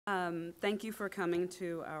Thank you for coming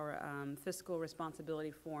to our Fiscal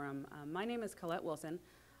Responsibility Forum. My name is Colette Wilson.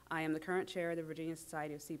 I am the current chair of the Virginia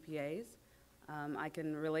Society of CPAs. I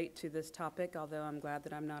can relate to this topic, although I'm glad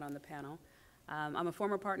that I'm not on the panel. I'm a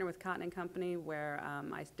former partner with Cotton & Company, where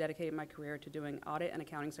I dedicated my career to doing audit and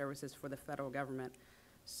accounting services for the federal government.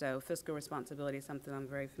 So fiscal responsibility is something I'm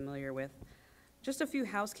very familiar with. Just a few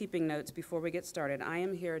housekeeping notes before we get started. I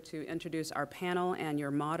am here to introduce our panel and your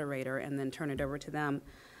moderator and then turn it over to them.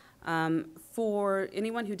 For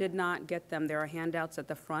anyone who did not get them, there are handouts at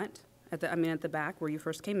the front, at the back where you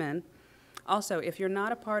first came in. Also, if you're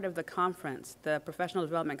not a part of the conference, the professional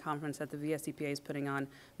development conference that the VSCPA is putting on,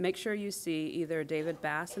 make sure you see either David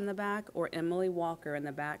Bass in the back or Emily Walker in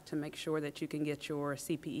the back to make sure that you can get your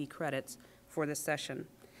CPE credits for this session.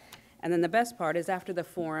 And then the best part is after the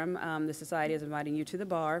forum, the Society is inviting you to the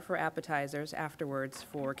bar for appetizers afterwards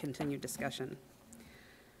for continued discussion.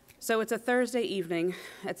 So it's a Thursday evening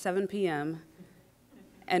at 7 p.m.,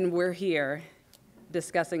 and we're here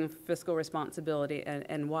discussing fiscal responsibility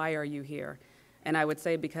and why are you here? And I would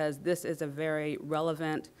say because this is a very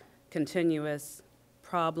relevant, continuous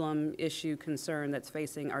problem, issue, concern that's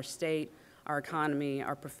facing our state, our economy,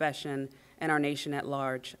 our profession, and our nation at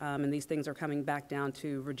large. And these things are coming back down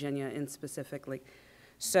to Virginia in specifically.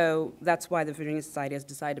 So that's why the Virginia Society has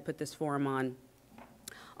decided to put this forum on.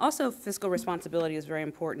 Also, fiscal responsibility is very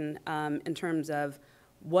important in terms of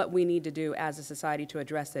what we need to do as a society to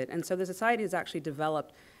address it. And so the society has actually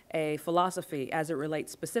developed a philosophy as it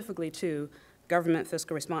relates specifically to government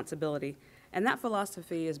fiscal responsibility. And that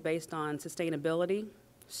philosophy is based on sustainability,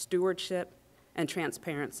 stewardship, and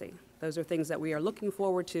transparency. Those are things that we are looking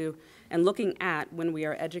forward to and looking at when we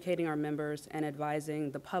are educating our members and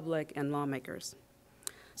advising the public and lawmakers.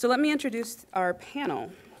 So let me introduce our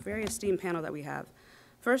panel, very esteemed panel that we have.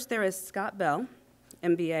 First, there is Scott Bell,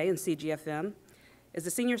 MBA and CGFM, is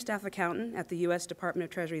the Senior Staff Accountant at the U.S. Department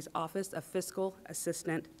of Treasury's Office of Fiscal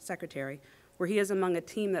Assistant Secretary, where he is among a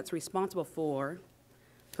team that's responsible for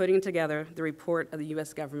putting together the report of the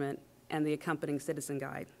U.S. government and the accompanying citizen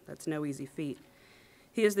guide. That's no easy feat.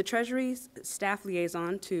 He is the Treasury's staff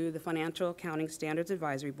liaison to the Financial Accounting Standards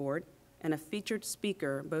Advisory Board and a featured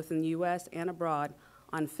speaker both in the U.S. and abroad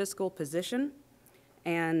on fiscal position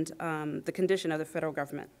and the condition of the federal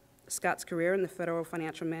government. Scott's career in the federal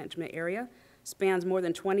financial management area spans more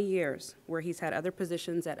than 20 years, where he's had other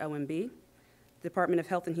positions at OMB, Department of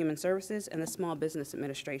Health and Human Services, and the Small Business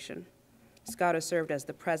Administration. Scott has served as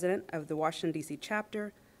the president of the Washington, D.C.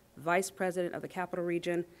 chapter, vice president of the Capital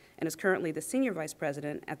Region, and is currently the senior vice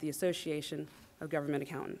president at the Association of Government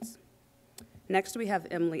Accountants. Next, we have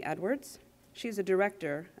Emily Edwards. She's a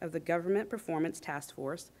director of the Government Performance Task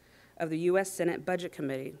Force of the U.S. Senate Budget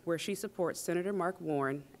Committee, where she supports Senator Mark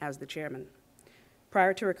Warren as the chairman.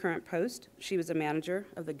 Prior to her current post, she was a manager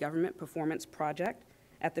of the Government Performance Project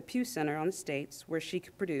at the Pew Center on the States, where she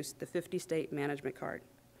produced the 50-state management card.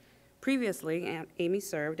 Previously, Amy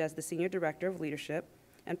served as the Senior Director of Leadership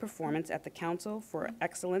and Performance at the Council for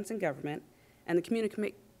Excellence in Government and the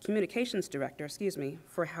Communications Director,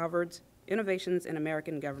 for Harvard's Innovations in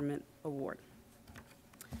American Government Award.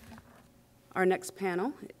 Our next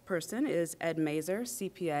panel person is Ed Mazur,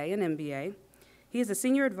 CPA and MBA. He is a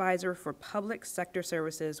senior advisor for public sector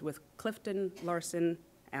services with Clifton Larson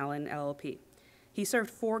Allen LLP. He served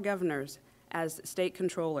 4 governors as state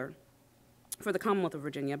controller for the Commonwealth of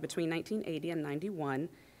Virginia between 1980 and 91,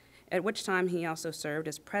 at which time he also served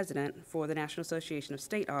as president for the National Association of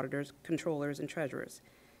State Auditors, Controllers, and Treasurers.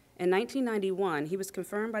 In 1991, he was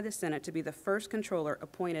confirmed by the Senate to be the first controller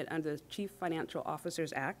appointed under the Chief Financial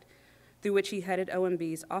Officers Act, through which he headed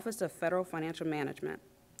OMB's Office of Federal Financial Management.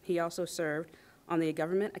 He also served on the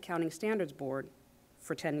Government Accounting Standards Board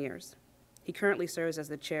for 10 years. He currently serves as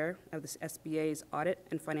the chair of the SBA's Audit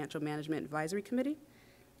and Financial Management Advisory Committee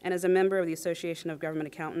and is a member of the Association of Government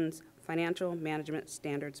Accountants Financial Management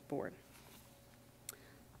Standards Board.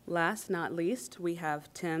 Last, not least, we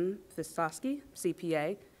have Tom Visotsky,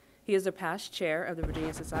 CPA. He is a past chair of the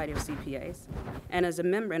Virginia Society of CPAs and is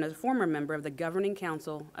a former member of the Governing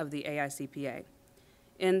Council of the AICPA.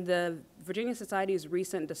 In the Virginia Society's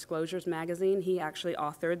recent Disclosures magazine, he actually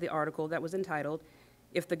authored the article that was entitled,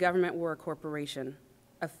 "If the Government Were a Corporation,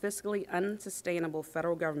 a Fiscally Unsustainable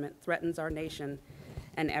Federal Government Threatens Our Nation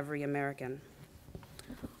and Every American."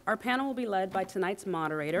 Our panel will be led by tonight's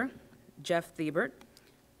moderator, Jeff Thiebert.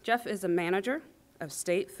 Jeff is a manager of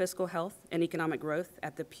state fiscal health and economic growth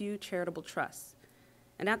at the Pew Charitable Trust.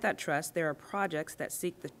 And at that trust, there are projects that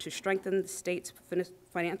seek to strengthen the state's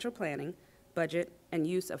financial planning, budget, and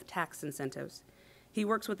use of tax incentives. He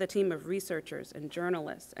works with a team of researchers and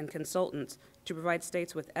journalists and consultants to provide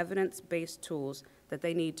states with evidence-based tools that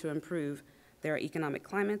they need to improve their economic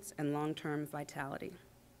climates and long-term vitality.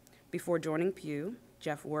 Before joining Pew,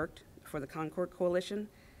 Jeff worked for the Concord Coalition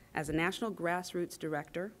as a national grassroots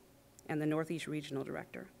director and the Northeast Regional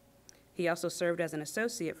Director. He also served as an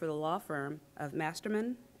associate for the law firm of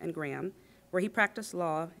Masterman and Graham, where he practiced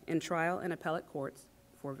law in trial and appellate courts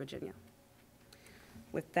for Virginia.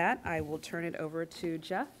 With that, I will turn it over to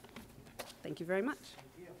Jeff. Thank you very much.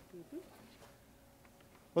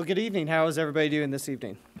 Well, good evening. How is everybody doing this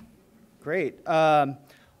evening? Great.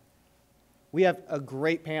 We have a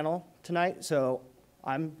great panel tonight, so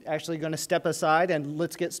I'm actually going to step aside and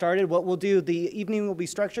let's get started. What we'll do, the evening will be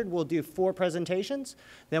structured. We'll do 4 presentations,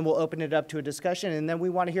 then we'll open it up to a discussion, and then we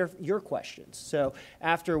want to hear your questions. So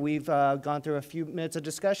after we've gone through a few minutes of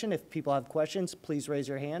discussion, if people have questions, please raise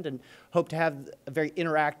your hand, and hope to have a very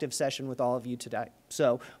interactive session with all of you today.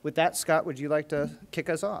 So with that, Scott, would you like to kick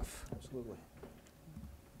us off? Absolutely.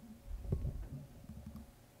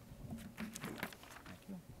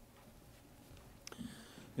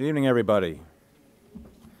 Good evening, everybody.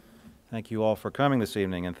 Thank you all for coming this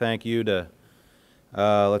evening, and thank you to,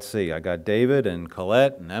 let's see, I got David and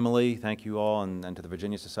Colette and Emily. Thank you all, and to the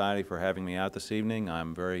Virginia Society for having me out this evening.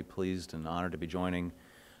 I'm very pleased and honored to be joining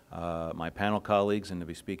my panel colleagues and to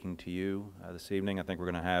be speaking to you this evening. I think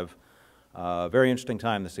we're going to have a very interesting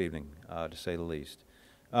time this evening, to say the least.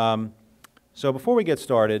 So before we get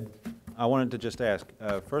started, I wanted to just ask,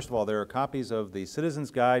 first of all, there are copies of the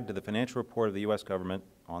Citizen's Guide to the Financial Report of the U.S. Government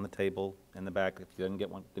on the table in the back if you didn't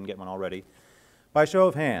get one already. By show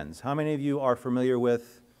of hands, how many of you are familiar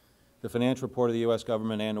with the Financial Report of the U.S.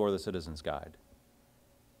 Government and or the Citizen's Guide?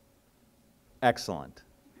 Excellent.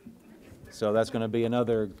 So that's going to be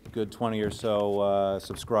another good 20 or so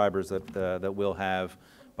subscribers that we'll have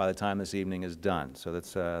by the time this evening is done. So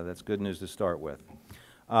that's good news to start with.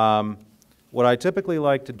 What I typically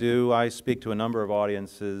like to do, I speak to a number of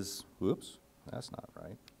audiences. Whoops, that's not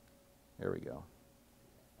right. There we go.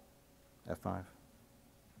 F5.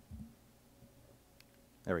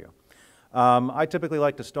 There we go. I typically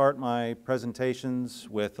like to start my presentations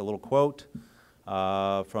with a little quote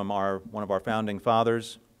from one of our founding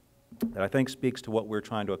fathers that I think speaks to what we're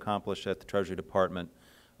trying to accomplish at the Treasury Department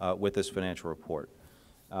with this financial report.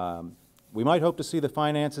 We might hope to see the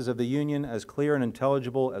finances of the Union as clear and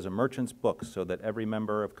intelligible as a merchant's book, so that every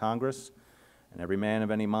member of Congress and every man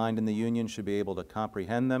of any mind in the Union should be able to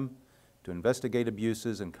comprehend them, to investigate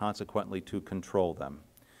abuses, and consequently to control them.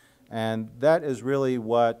 And that is really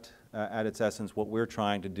what, at its essence, what we're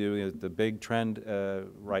trying to do. The big trend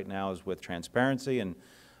right now is with transparency, and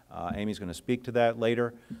Amy's going to speak to that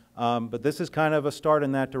later. But this is kind of a start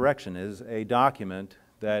in that direction, is a document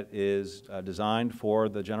that is designed for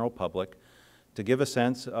the general public to give a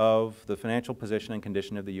sense of the financial position and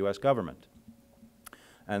condition of the U.S. government.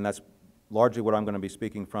 And that's largely what I'm going to be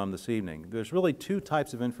speaking from this evening. There's really 2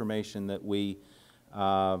 types of information that we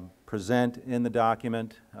present in the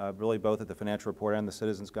document, really both at the financial report and the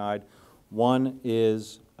Citizen's Guide. One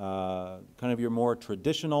is kind of your more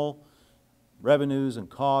traditional revenues and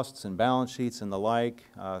costs and balance sheets and the like,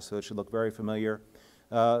 so it should look very familiar.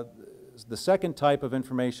 The second type of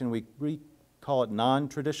information, we call it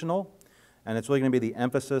non-traditional, and it's really going to be the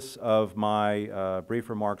emphasis of my brief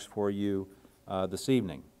remarks for you this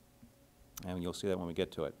evening. And you'll see that when we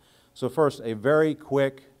get to it. So first, a very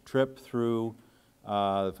quick trip through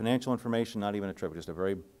the financial information, not even a trip, just a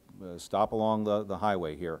very stop along the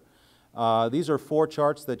highway here. These are 4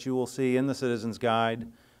 charts that you will see in the Citizen's Guide,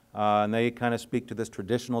 and they kind of speak to this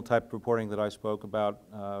traditional type of reporting that I spoke about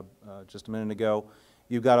just a minute ago.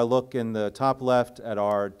 You've got to look in the top left at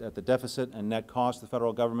the deficit and net cost of the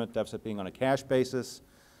federal government, deficit being on a cash basis,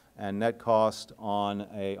 and net cost on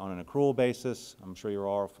an accrual basis. I'm sure you're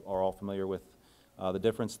all familiar with the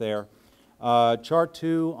difference there. Chart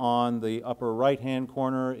 2 on the upper right-hand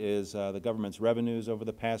corner is the government's revenues over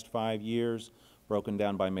the past 5 years, broken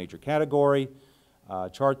down by major category.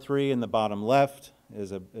 Chart 3 in the bottom left shows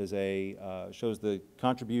the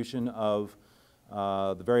contribution of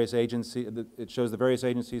the various agencies. It shows the various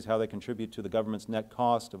agencies how they contribute to the government's net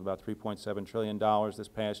cost of about $3.7 trillion this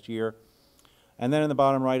past year. And then in the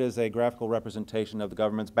bottom right is a graphical representation of the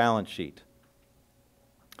government's balance sheet.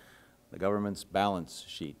 The government's balance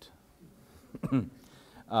sheet. And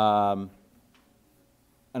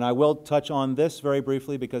I will touch on this very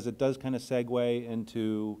briefly because it does kind of segue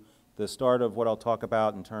into the start of what I'll talk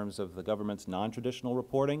about in terms of the government's non-traditional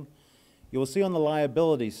reporting. You will see on the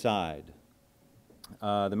liability side,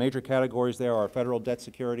 the major categories there are federal debt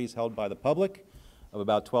securities held by the public of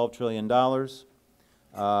about $12 trillion.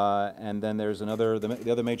 And then there's the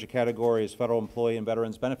other major category is federal employee and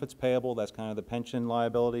veterans benefits payable. That's kind of the pension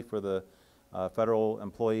liability for the federal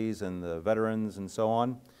employees and the veterans and so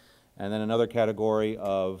on. And then another category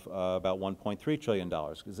of about $1.3 trillion.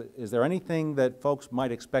 Is there anything that folks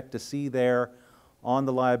might expect to see there on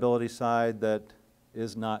the liability side that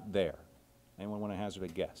is not there? Anyone want to hazard a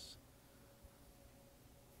guess?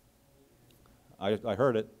 I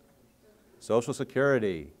heard it. Social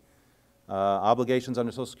Security. Obligations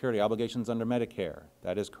under Social Security, obligations under Medicare.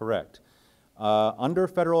 That is correct. Under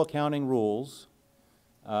federal accounting rules,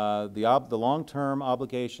 the long-term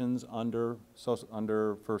obligations for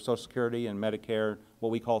Social Security and Medicare, what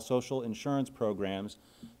we call social insurance programs,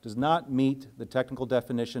 does not meet the technical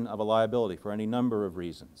definition of a liability for any number of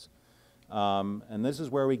reasons. And this is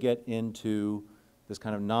where we get into this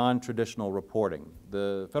kind of non-traditional reporting.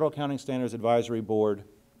 The Federal Accounting Standards Advisory Board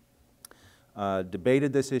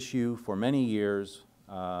debated this issue for many years,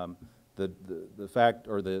 the fact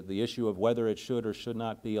or the issue of whether it should or should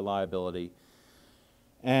not be a liability.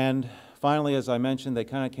 And finally, as I mentioned, they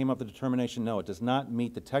kind of came up with the determination, no, it does not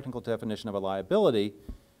meet the technical definition of a liability,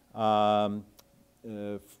 again,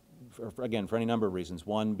 for any number of reasons.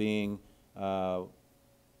 One being,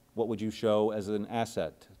 what would you show as an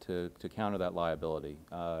asset to counter that liability?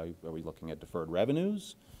 Are we looking at deferred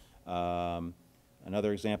revenues?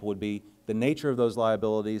 Another example would be the nature of those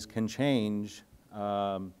liabilities can change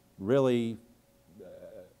really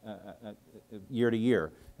year to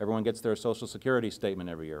year. Everyone gets their Social Security statement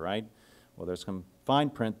every year, right? Well, there's some fine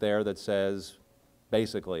print there that says,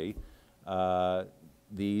 basically,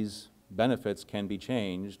 these benefits can be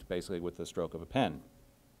changed, basically, with the stroke of a pen.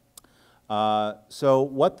 So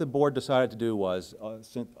what the board decided to do was,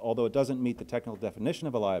 although it doesn't meet the technical definition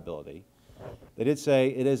of a liability, they did say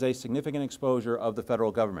it is a significant exposure of the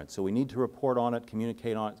federal government. So we need to report on it,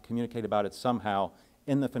 communicate about it somehow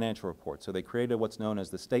in the financial report. So they created what's known as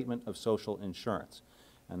the Statement of Social Insurance.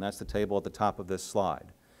 And that's the table at the top of this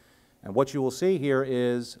slide. And what you will see here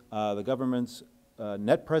is the government's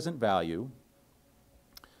net present value,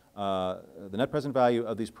 the net present value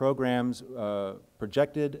of these programs'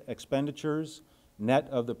 projected expenditures, net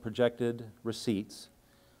of the projected receipts,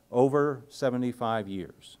 over 75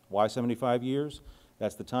 years. Why 75 years?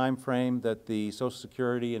 That's the time frame that the Social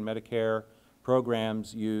Security and Medicare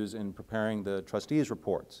programs use in preparing the trustees'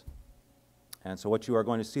 reports. And so what you are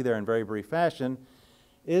going to see there in very brief fashion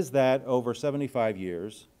is that over 75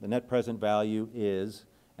 years, the net present value is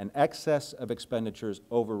an excess of expenditures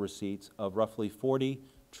over receipts of roughly $40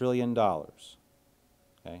 trillion.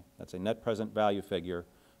 Okay? That's a net present value figure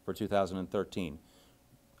for 2013.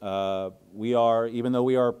 Even though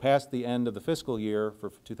we are past the end of the fiscal year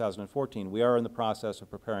for 2014, we are in the process of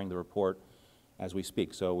preparing the report as we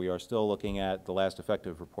speak. So we are still looking at the last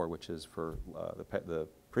effective report, which is for the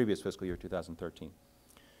previous fiscal year, 2013.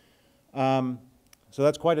 So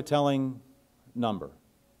that's quite a telling number.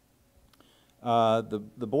 The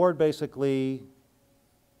board basically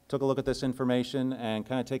took a look at this information and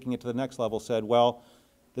kind of taking it to the next level said, well,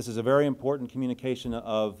 this is a very important communication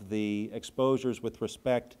of the exposures with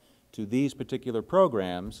respect to these particular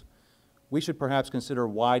programs. We should perhaps consider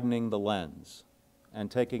widening the lens and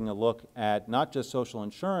taking a look at not just social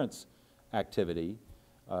insurance activity,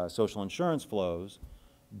 social insurance flows,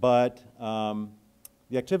 but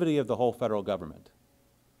the activity of the whole federal government.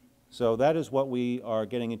 So that is what we are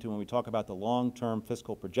getting into when we talk about the long-term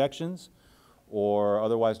fiscal projections, or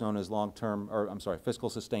otherwise known as fiscal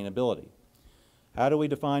sustainability. How do we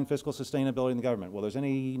define fiscal sustainability in the government? Well, there's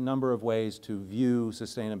any number of ways to view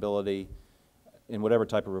sustainability in whatever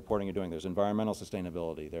type of reporting you're doing. There's environmental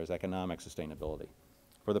sustainability, there's economic sustainability.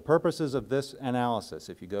 For the purposes of this analysis,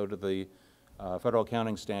 if you go to the federal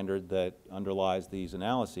accounting standard that underlies these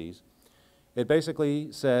analyses, it basically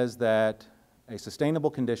says that a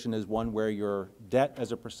sustainable condition is one where your debt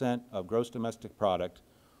as a percent of gross domestic product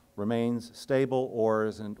remains stable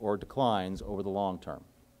or declines over the long term.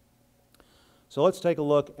 So let's take a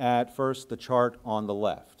look at first the chart on the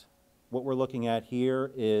left. What we're looking at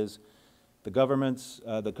here is the government's,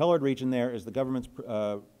 the colored region there is the government's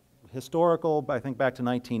historical, I think back to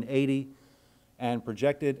 1980, and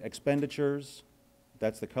projected expenditures.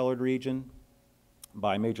 That's the colored region.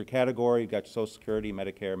 By major category, you've got Social Security,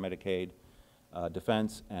 Medicare, Medicaid,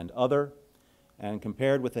 defense, and other. And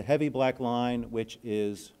compared with the heavy black line, which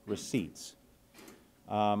is receipts.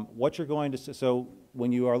 What you're going to see, so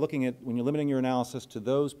when you're limiting your analysis to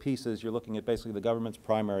those pieces, you're looking at basically the government's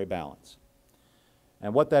primary balance.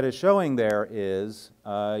 And what that is showing there is,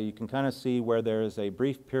 you can kind of see where there is a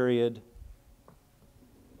brief period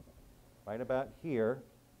right about here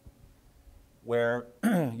where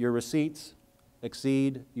your receipts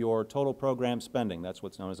exceed your total program spending. That's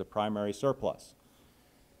what's known as a primary surplus.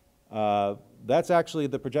 That's actually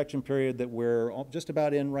the projection period that we're just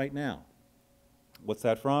about in right now. What's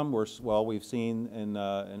that from? Well, we've seen in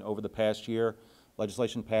over the past year,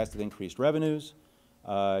 legislation passed that increased revenues.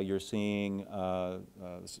 You're seeing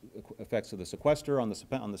effects of the sequester on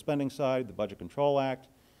the spending side, the Budget Control Act.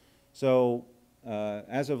 So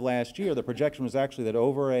as of last year, the projection was actually that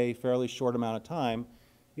over a fairly short amount of time,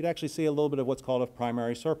 you'd actually see a little bit of what's called a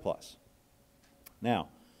primary surplus. Now,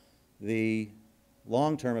 the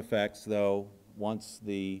long-term effects, though, once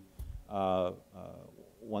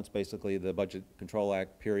basically the Budget Control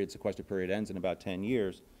Act period, sequester period ends in about 10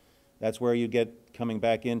 years, that's where you get coming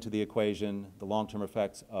back into the equation the long-term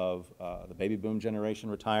effects of the baby boom generation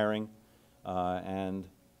retiring and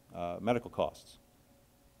medical costs.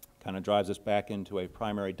 Kind of drives us back into a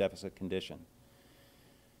primary deficit condition.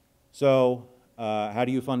 So how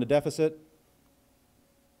do you fund a deficit?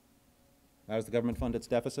 How does the government fund its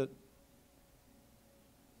deficit?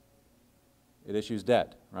 It issues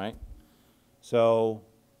debt, right? So,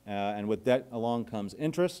 and with debt along comes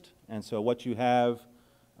interest, and so what you have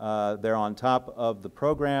there on top of the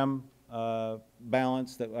program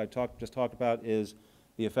balance that I just talked about is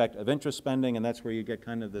the effect of interest spending, and that's where you get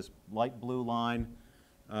kind of this light blue line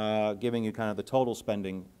giving you kind of the total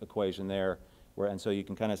spending equation there, and so you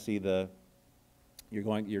can kind of see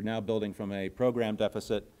you're now building from a program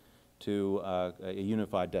deficit to a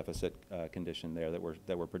unified deficit condition there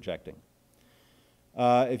that we're projecting.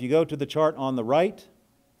 If you go to the chart on the right,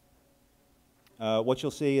 what you'll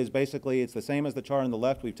see is basically it's the same as the chart on the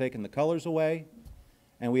left. We've taken the colors away,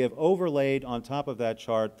 and we have overlaid on top of that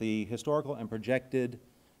chart the historical and projected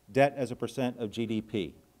debt as a percent of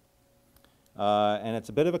GDP. And it's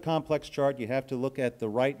a bit of a complex chart. You have to look at the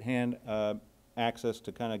right-hand axis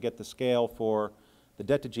to kind of get the scale for the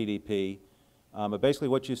debt to GDP. But basically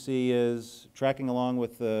what you see is, tracking along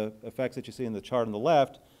with the effects that you see in the chart on the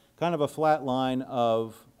left, kind of a flat line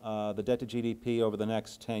of the debt to GDP over the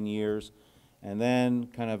next 10 years, and then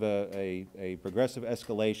kind of a progressive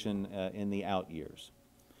escalation in the out years.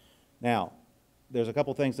 Now, there's a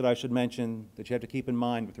couple things that I should mention that you have to keep in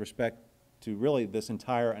mind with respect to really this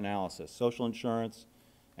entire analysis, social insurance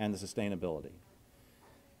and the sustainability.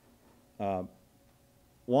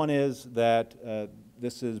 One is that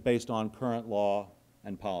this is based on current law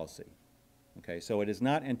and policy. Okay, so it is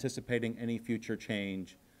not anticipating any future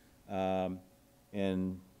change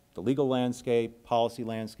in the legal landscape, policy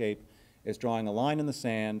landscape. It's drawing a line in the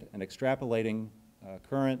sand and extrapolating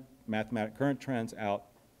current trends out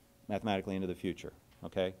mathematically into the future.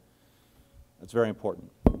 Okay, that's very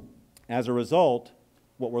important. As a result,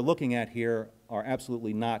 what we're looking at here are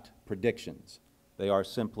absolutely not predictions. They are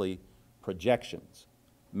simply projections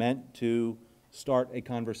meant to start a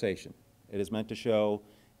conversation. It is meant to show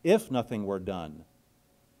if nothing were done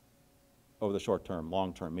over the short term,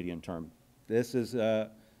 long term, medium term, this is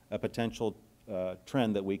a potential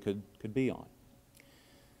trend that we could be on.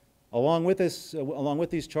 Along with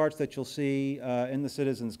these charts that you'll see in the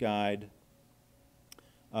Citizens Guide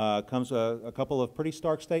comes a couple of pretty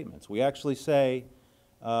stark statements. We actually say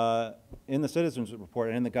in the Citizens Report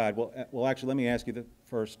and in the Guide, well actually let me ask you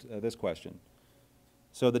first this question.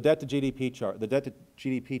 So the debt to GDP chart, the debt to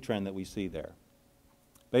GDP trend that we see there,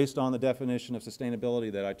 based on the definition of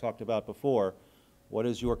sustainability that I talked about before, what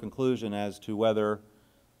is your conclusion as to whether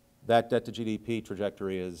that debt to GDP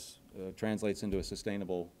trajectory translates into a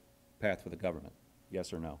sustainable path for the government?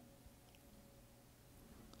 Yes or no?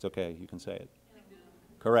 It's okay, you can say it.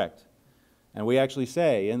 Correct. And we actually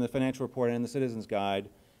say in the Financial Report and in the Citizens Guide,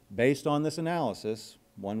 based on this analysis,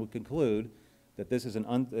 one would conclude that this is a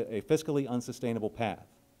fiscally unsustainable path.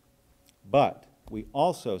 But we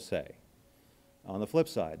also say, on the flip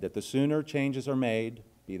side, that the sooner changes are made,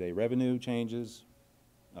 be they revenue changes,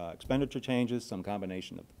 expenditure changes, some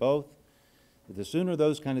combination of both, that the sooner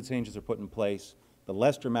those kind of changes are put in place, the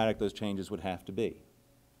less dramatic those changes would have to be.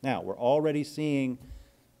 Now, we're already seeing,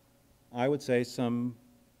 I would say, some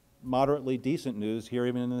moderately decent news here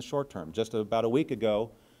even in the short term. Just about a week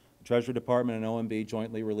ago, the Treasury Department and OMB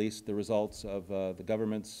jointly released the results of the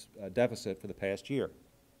government's deficit for the past year.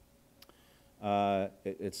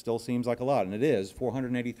 It still seems like a lot, and it is.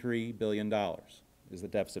 $483 billion is the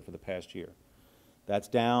deficit for the past year. That's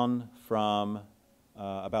down from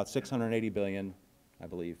about $680 billion, I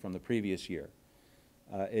believe, from the previous year.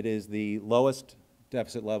 It is the lowest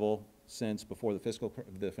deficit level since before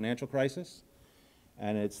the financial crisis,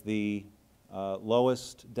 and it's the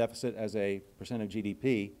lowest deficit as a percent of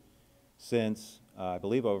GDP since, I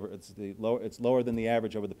believe, it's lower than the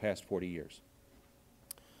average over the past 40 years.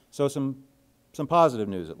 So some positive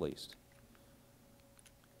news, at least.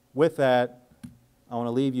 With that, I want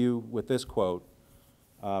to leave you with this quote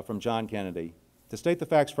from John Kennedy. To state the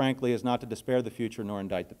facts frankly is not to despair the future nor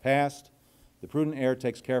indict the past. The prudent heir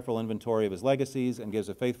takes careful inventory of his legacies and gives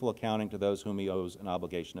a faithful accounting to those whom he owes an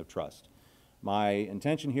obligation of trust. My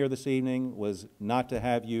intention here this evening was not to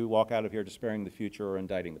have you walk out of here despairing the future or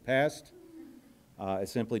indicting the past.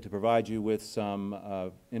 It's simply to provide you with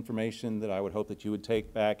some information that I would hope that you would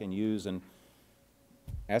take back and use and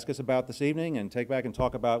ask us about this evening and take back and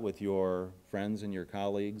talk about with your friends and your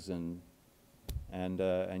colleagues and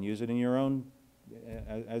use it in your own,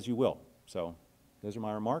 as you will. So those are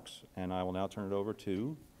my remarks, and I will now turn it over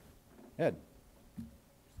to Ed.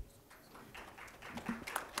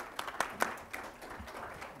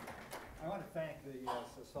 I want to thank the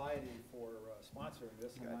Society for sponsoring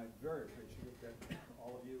this, and I very appreciate that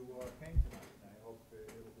all of you came tonight, and I hope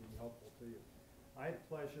it will be helpful to you. I had the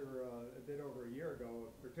pleasure a bit over a year ago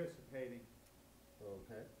of participating.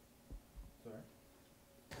 Okay. Sorry.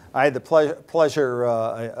 I had the pleasure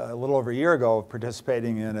a little over a year ago of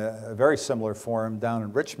participating in a very similar forum down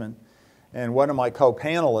in Richmond, and one of my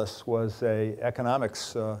co-panelists was an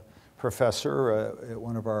economics professor at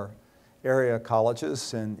one of our area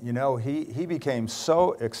colleges, and you know, he became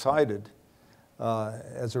so excited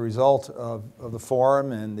as a result of the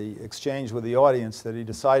forum and the exchange with the audience that he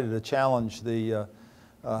decided to challenge the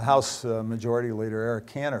House Majority Leader Eric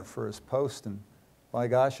Cantor for his post, and by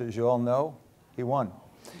gosh, as you all know, he won.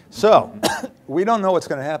 So we don't know what's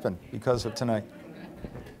going to happen because of tonight.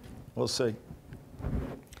 We'll see.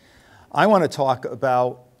 I want to talk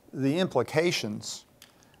about the implications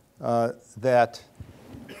that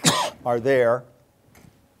are there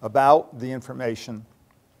about the information.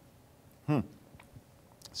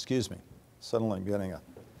 Excuse me, suddenly I'm getting a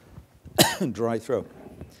dry throat.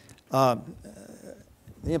 The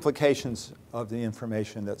implications of the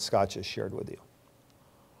information that Scott just shared with you.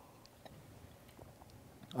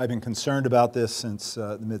 I've been concerned about this since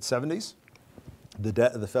the mid-'70s, the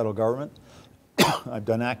debt of the federal government. I've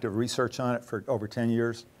done active research on it for over 10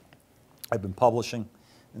 years. I've been publishing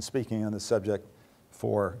and speaking on the subject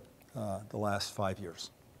for the last 5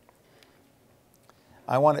 years.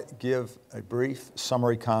 I want to give a brief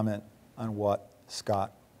summary comment on what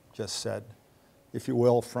Scott just said, if you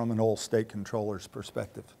will, from an old state controller's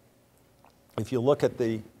perspective. If you look at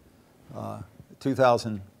the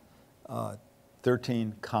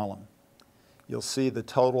 2013 column, you'll see the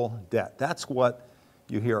total debt. That's what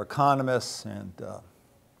you hear economists and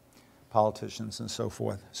politicians and so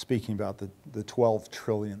forth speaking about, the 12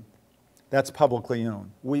 trillion. That's publicly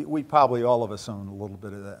owned. We probably, all of us, own a little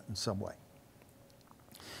bit of that in some way.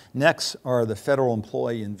 Next are the federal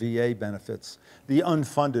employee and VA benefits, the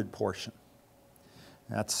unfunded portion.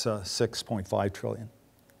 That's 6.5 trillion.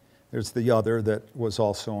 There's the other that was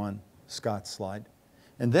also on Scott's slide.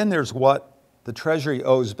 And then there's what the Treasury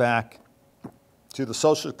owes back to the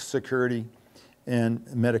Social Security and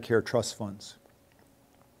Medicare trust funds.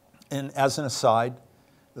 And as an aside,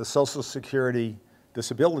 the Social Security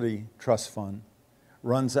Disability Trust Fund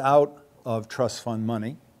runs out of trust fund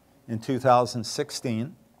money in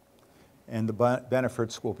 2016, and the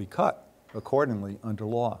benefits will be cut accordingly under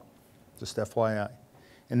law, just FYI.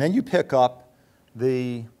 And then you pick up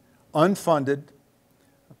the unfunded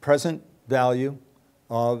present value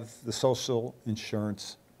of the social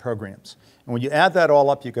insurance programs. And when you add that all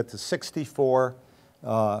up, you get to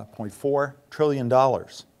 $64.4 trillion.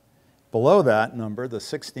 Below that number, the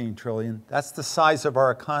 16 trillion, that's the size of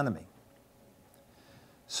our economy.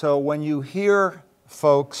 So when you hear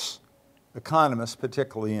folks, economists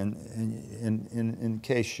particularly, in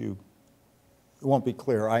case you, it won't be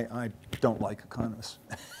clear, I don't like economists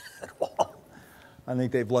at all. I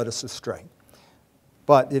think they've led us astray.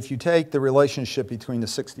 But if you take the relationship between the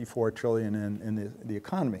 64 trillion and the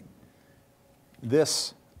economy,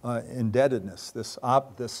 this indebtedness, this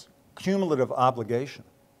cumulative obligation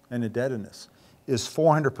and indebtedness is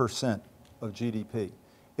 400% of GDP.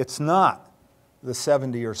 It's not the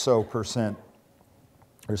 70 or so percent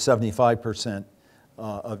or 75%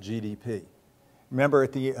 of GDP. Remember,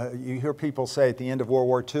 you hear people say at the end of World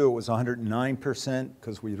War II it was 109%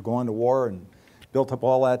 because we had gone to war and built up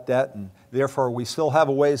all that debt, and therefore we still have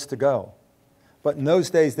a ways to go. But in those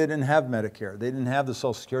days they didn't have Medicare, they didn't have the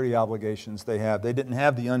Social Security obligations they have, they didn't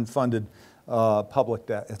have the unfunded public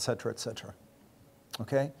debt, et cetera, et cetera.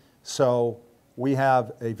 Okay? So we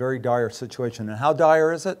have a very dire situation. And how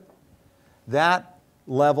dire is it? That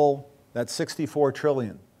level, that 64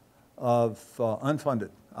 trillion of unfunded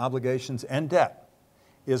obligations and debt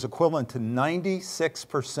is equivalent to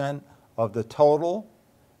 96% of the total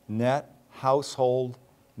net household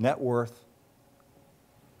net worth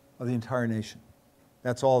of the entire nation.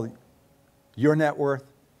 That's all your net worth,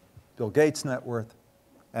 Bill Gates' net worth,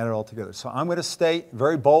 add it all together. So I'm going to state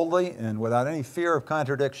very boldly and without any fear of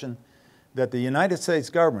contradiction that the United States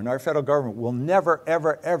government, our federal government, will never,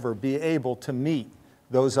 ever, ever be able to meet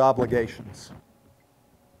those obligations.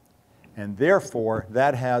 And therefore,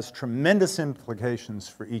 that has tremendous implications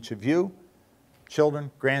for each of you,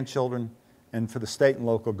 children, grandchildren, and for the state and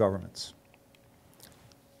local governments.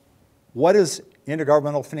 What is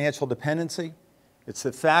intergovernmental financial dependency? It's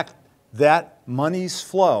the fact that monies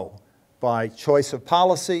flow by choice of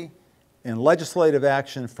policy and legislative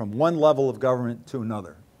action from one level of government to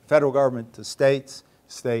another, federal government to states,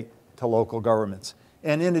 state to local governments.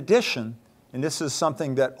 And in addition, and this is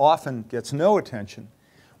something that often gets no attention,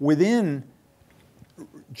 within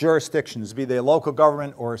jurisdictions, be they a local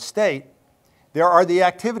government or a state, there are the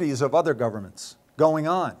activities of other governments going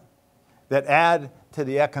on that add to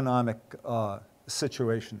the economic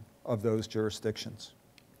situation of those jurisdictions.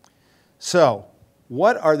 So,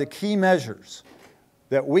 what are the key measures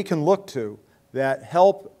that we can look to that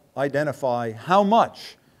help identify how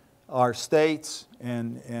much our states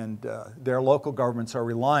and their local governments are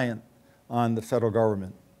reliant on the federal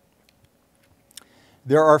government?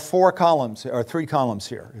 There are three columns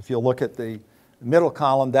here. If you look at the middle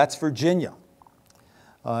column, that's Virginia.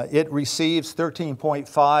 It receives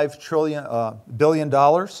 $13.5 billion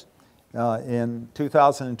in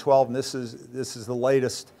 2012, and this is the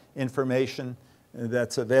latest information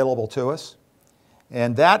that's available to us.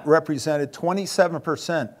 And that represented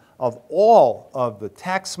 27% of all of the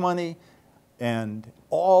tax money and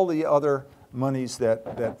all the other monies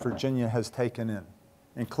that Virginia has taken in,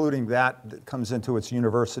 including that comes into its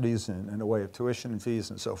universities in the way of tuition and fees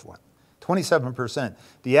and so forth. 27%.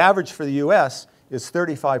 The average for the U.S. is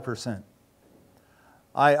 35%.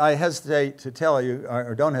 I hesitate to tell you,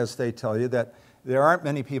 or don't hesitate to tell you, that there aren't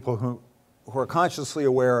many people who are consciously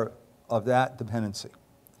aware of that dependency.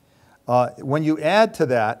 When you add to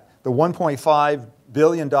that the $1.5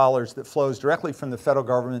 billion that flows directly from the federal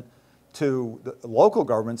government to the local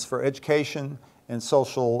governments for education and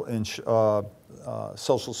social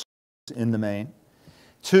services in the main,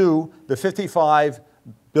 to the $55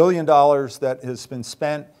 billion that has been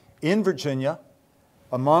spent in Virginia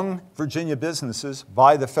among Virginia businesses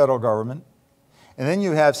by the federal government, and then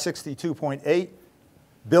you have $62.8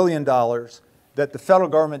 billion that the federal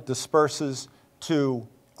government disperses to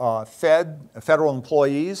federal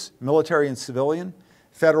employees, military and civilian,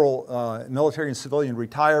 federal military and civilian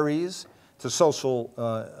retirees, to Social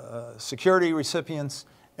Security recipients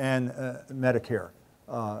and Medicare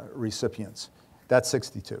recipients. That's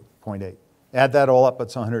 62.8. Add that all up,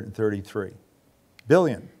 it's 133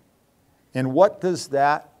 billion. And what does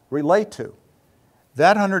that relate to?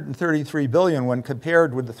 That 133 billion, when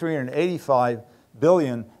compared with the 385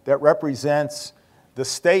 billion that represents the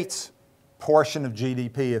state's portion of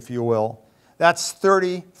GDP, if you will, that's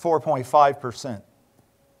 34.5%.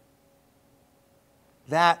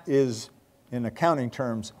 That is, in accounting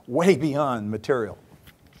terms, way beyond material.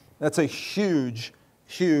 That's a huge,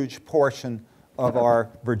 huge portion of our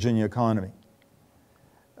Virginia economy.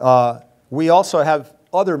 We also have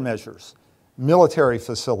other measures, military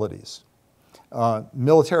facilities,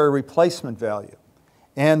 military replacement value,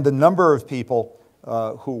 and the number of people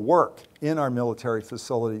who work in our military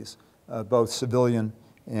facilities, both civilian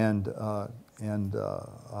and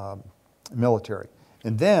military.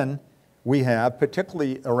 And then we have,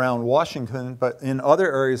 particularly around Washington, but in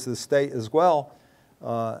other areas of the state as well,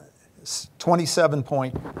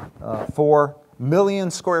 27.4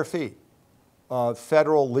 million square feet of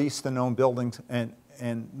federal leased and owned buildings, and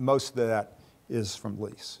most of that is from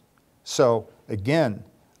lease. So again,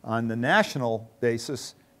 on the national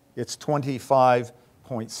basis, it's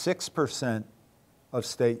 25.6% of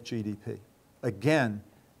state GDP. Again,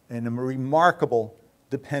 in a remarkable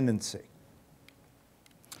dependency.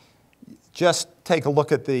 Just take a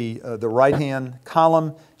look at the right-hand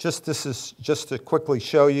column. This is just to quickly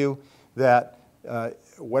show you that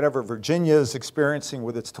whatever Virginia is experiencing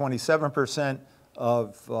with its 27%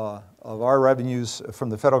 of our revenues from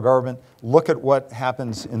the federal government, look at what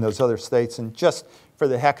happens in those other states. And just for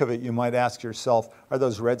the heck of it, you might ask yourself, are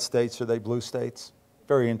those red states, are they blue states?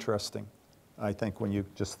 Very interesting, I think, when you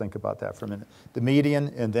just think about that for a minute. The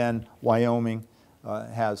median, and then Wyoming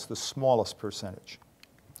has the smallest percentage.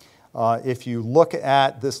 If you look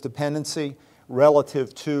at this dependency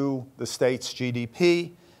relative to the state's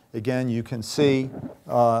GDP, again, you can see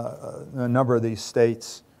a number of these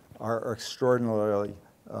states are extraordinarily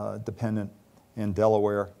dependent, and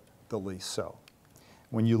Delaware the least so.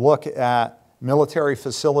 When you look at military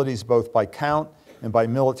facilities, both by count and by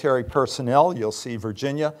military personnel, you'll see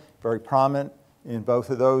Virginia very prominent in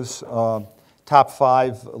both of those top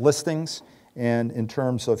 5 listings. And in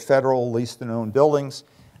terms of federal leased and owned buildings,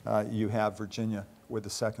 you have Virginia with the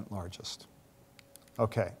second largest.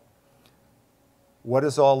 Okay. What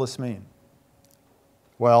does all this mean?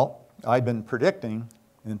 Well, I've been predicting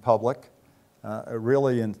in public,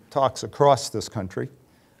 really in talks across this country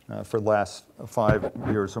for the last 5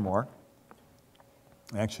 years or more,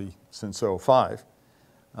 actually since 2005,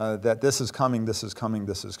 that this is coming, this is coming,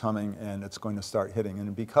 this is coming, and it's going to start hitting.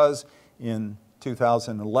 And because in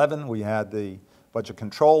 2011 we had the Budget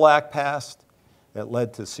Control Act passed, it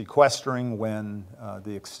led to sequestering when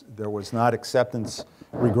there was not acceptance,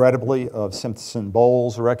 regrettably, of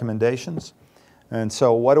Simpson-Bowles recommendations. And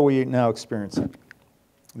so what are we now experiencing?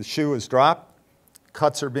 The shoe has dropped,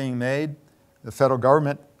 cuts are being made, the federal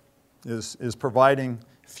government is providing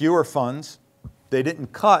fewer funds. They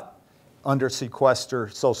didn't cut under sequester,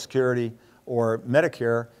 Social Security, or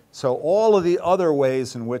Medicare, so all of the other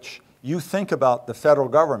ways in which you think about the federal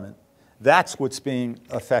government, that's what's being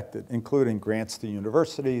affected, including grants to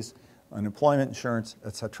universities, unemployment insurance,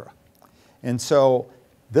 et cetera. And so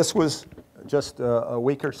this was just a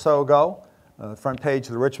week or so ago. Front page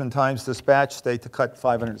of the Richmond Times-Dispatch, state to cut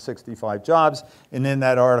 565 jobs, and in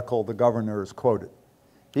that article, the governor is quoted.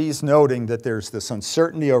 He's noting that there's this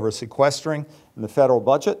uncertainty over sequestering in the federal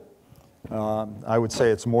budget. I would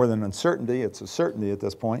say it's more than uncertainty, it's a certainty at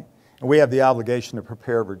this point. And we have the obligation to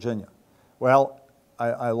prepare Virginia. Well,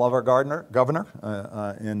 I love our governor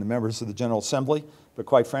and the members of the General Assembly, but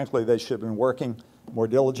quite frankly, they should have been working more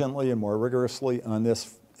diligently and more rigorously on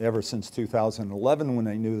this ever since 2011 when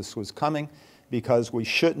they knew this was coming, because we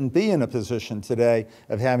shouldn't be in a position today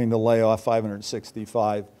of having to lay off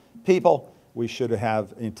 565 people. We should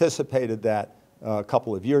have anticipated that a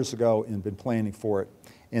couple of years ago and been planning for it.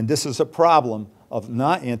 And this is a problem of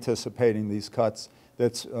not anticipating these cuts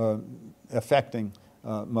that's affecting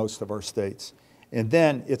most of our states. And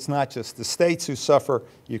then it's not just the states who suffer.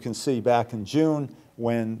 You can see back in June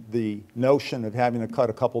when the notion of having to cut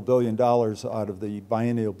a couple $2 billion out of the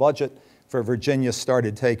biennial budget for Virginia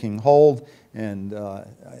started taking hold and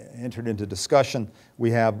entered into discussion.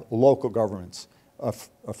 We have local governments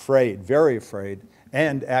afraid, very afraid,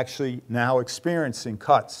 and actually now experiencing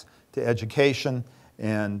cuts to education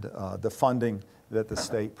and the funding that the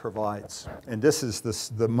state provides. And this is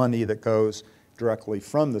the money that goes directly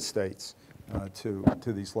from the states to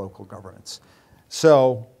these local governments.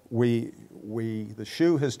 So the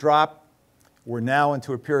shoe has dropped. We're now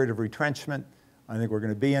into a period of retrenchment. I think we're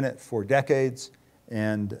going to be in it for decades.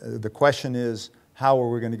 And the question is, how are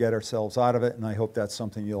we going to get ourselves out of it? And I hope that's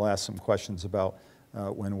something you'll ask some questions about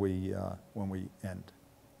when we end.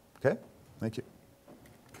 Okay? Thank you.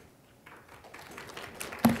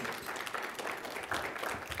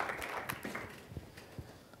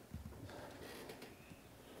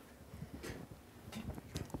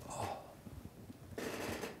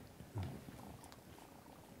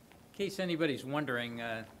 In case anybody's wondering,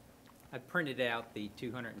 I printed out the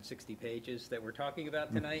 260 pages that we're talking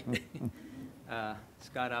about tonight.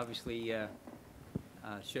 Scott obviously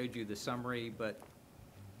showed you the summary, but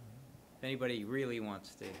if anybody really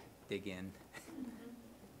wants to dig in,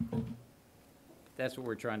 that's what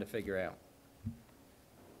we're trying to figure out.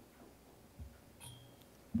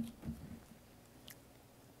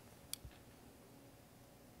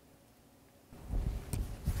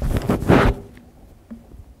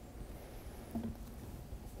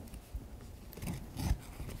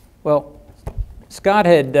 Well, Scott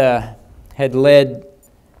had led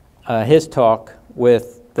his talk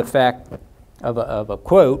with the fact of a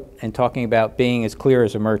quote and talking about being as clear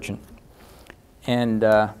as a merchant. And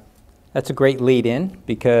that's a great lead-in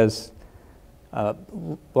because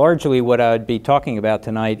largely what I would be talking about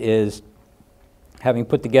tonight is having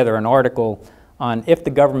put together an article on if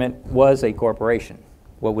the government was a corporation,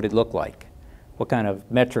 what would it look like? What kind of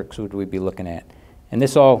metrics would we be looking at? And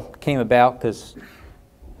this all came about because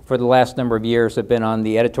for the last number of years I've been on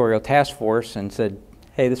the editorial task force and said,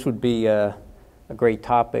 hey, this would be a great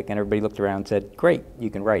topic, and everybody looked around and said, great, you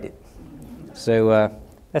can write it. So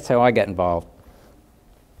that's how I got involved.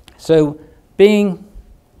 So trying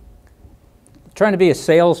to be a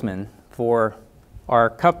salesman for our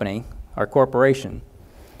company, our corporation,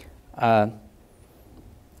 I'll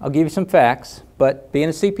give you some facts, but being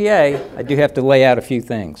a CPA, I do have to lay out a few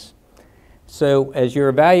things. So as you're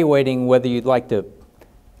evaluating whether you'd like to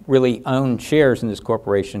really own shares in this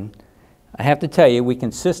corporation, I have to tell you, we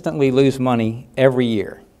consistently lose money every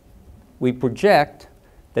year. We project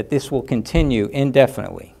that this will continue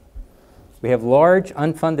indefinitely. We have large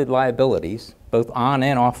unfunded liabilities, both on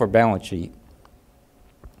and off our balance sheet.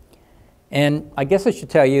 And I guess I should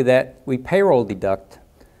tell you that we payroll deduct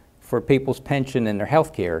for people's pension and their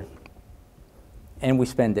health care. and we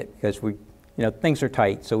spend it because things are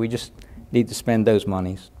tight, so we just need to spend those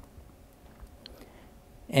monies.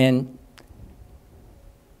 And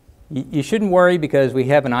you shouldn't worry because we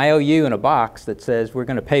have an IOU in a box that says we're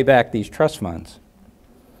going to pay back these trust funds.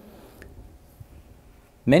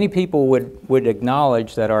 Many people would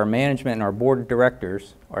acknowledge that our management and our board of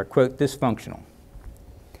directors are, quote, dysfunctional.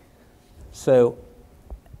 So,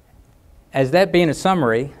 as that being a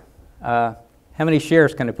summary, how many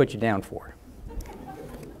shares can I put you down for?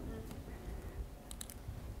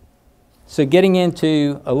 So getting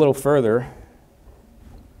into a little further,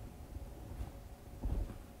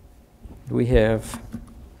 we have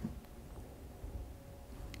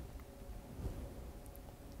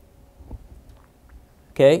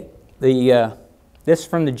this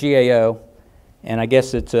from the GAO, and I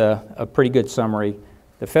guess it's a pretty good summary.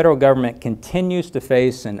 The federal government continues to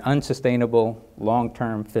face an unsustainable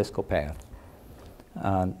long-term fiscal path.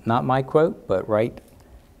 Not my quote, but right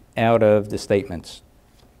out of the statements.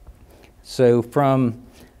 So from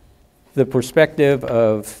the perspective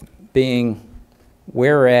of being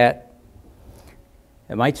where we're at,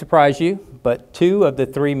 it might surprise you, but 2 of the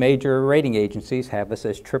 3 major rating agencies have us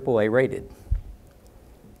as AAA rated.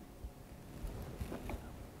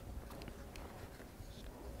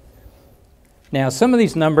 Now, some of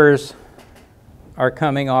these numbers are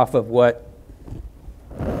coming off of what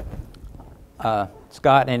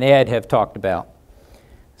Scott and Ed have talked about.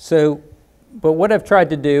 So, but what I've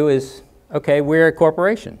tried to do is, okay, we're a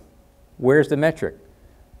corporation. Where's the metric?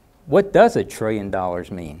 What does $1 trillion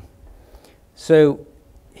mean? So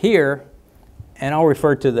here, and I'll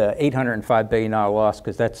refer to the $805 billion loss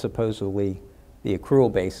because that's supposedly the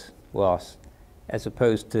accrual-based loss, as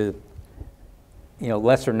opposed to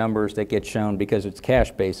lesser numbers that get shown because it's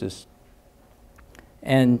cash basis.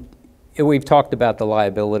 And we've talked about the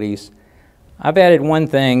liabilities. I've added one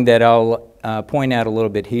thing that I'll point out a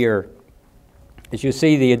little bit here. As you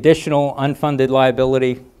see, the additional unfunded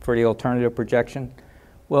liability for the alternative projection.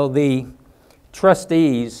 Well, the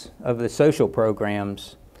trustees of the social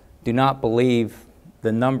programs do not believe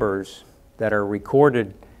the numbers that are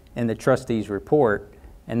recorded in the trustees' report,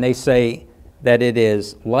 and they say that it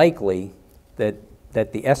is likely that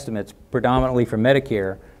the estimates, predominantly for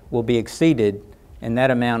Medicare, will be exceeded, and that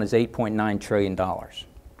amount is $8.9 trillion.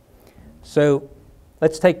 So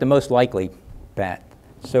let's take the most likely path.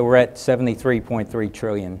 So we're at 73.3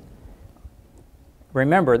 trillion.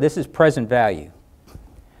 Remember, this is present value.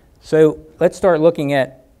 So let's start looking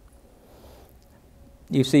at,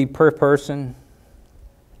 you see per person,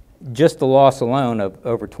 just the loss alone of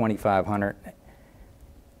over $2,500.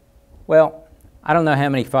 Well, I don't know how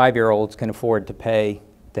many 5-year-olds can afford to pay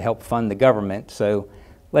to help fund the government, so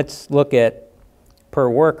let's look at per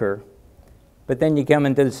worker. But then you come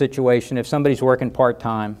into the situation, if somebody's working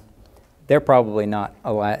part-time, they're probably not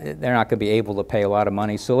going to be able to pay a lot of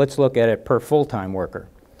money, so let's look at it per full-time worker.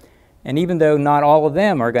 And even though not all of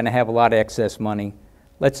them are going to have a lot of excess money,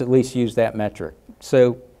 let's at least use that metric.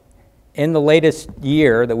 So in the latest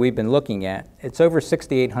year that we've been looking at, it's over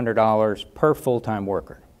 $6,800 per full-time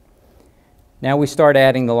worker. Now we start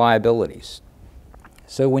adding the liabilities.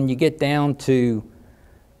 So when you get down to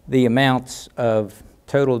the amounts of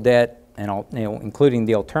total debt, and including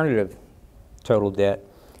the alternative total debt,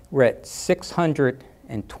 we're at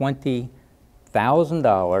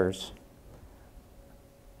 $620,000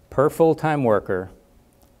 per full-time worker,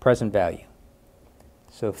 present value.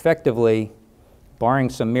 So effectively,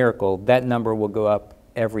 barring some miracle, that number will go up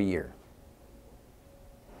every year.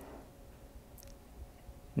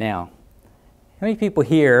 Now, how many people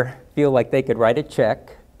here feel like they could write a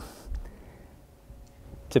check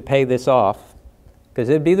to pay this off? Because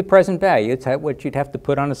it'd be the present value. It's what you'd have to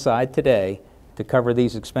put on the side today to cover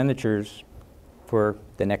these expenditures for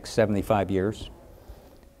the next 75 years.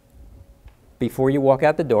 Before you walk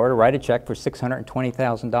out the door, to write a check for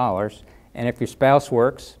 $620,000, and if your spouse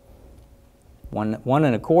works,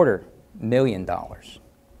 $1.25 million.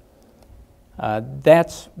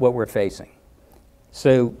 That's what we're facing.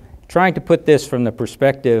 So trying to put this from the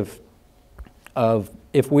perspective of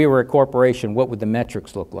if we were a corporation, what would the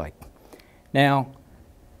metrics look like? Now,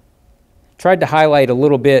 tried to highlight a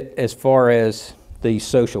little bit as far as the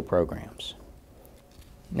social programs.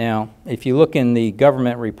 Now, if you look in the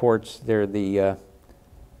government reports, they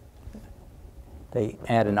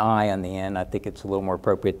add an I on the end. I think it's a little more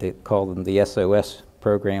appropriate to call them the SOS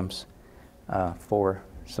programs for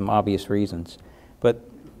some obvious reasons. But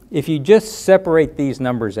if you just separate these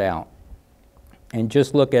numbers out and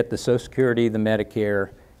just look at the Social Security, the Medicare,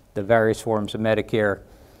 the various forms of Medicare,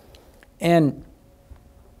 and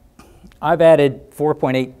I've added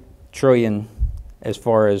 $4.8 trillion as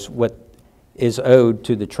far as what is owed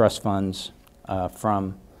to the trust funds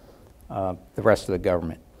from the rest of the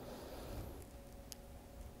government.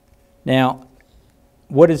 Now,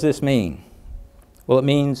 what does this mean? Well, it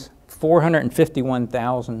means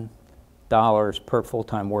 $451,000 per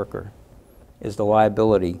full-time worker is the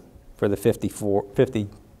liability for the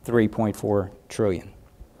 53.4 trillion.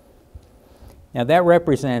 Now, that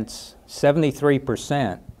represents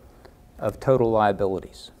 73% of total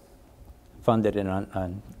liabilities, funded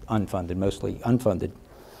and unfunded, mostly unfunded.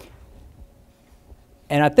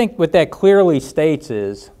 And I think what that clearly states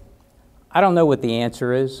is, I don't know what the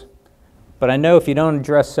answer is, but I know if you don't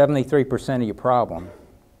address 73% of your problem,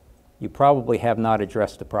 you probably have not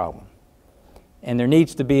addressed the problem. And there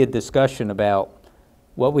needs to be a discussion about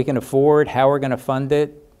what we can afford, how we're going to fund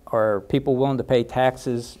it, are people willing to pay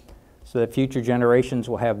taxes so that future generations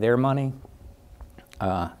will have their money,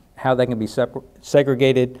 how they can be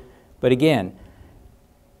segregated. But again,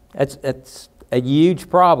 that's a huge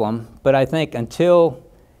problem, but I think until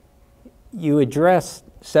you address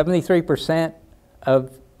 73% of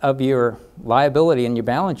your liability in your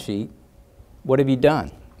balance sheet, what have you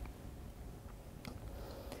done?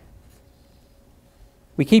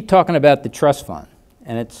 We keep talking about the trust fund,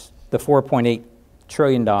 and it's the $4.8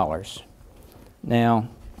 trillion. Now,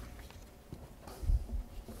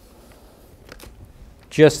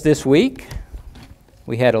 just this week,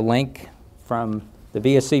 we had a link from the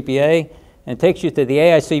VSCPA, and it takes you to the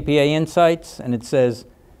AICPA Insights, and it says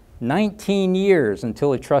 19 years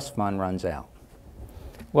until a trust fund runs out.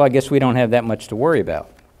 Well, I guess we don't have that much to worry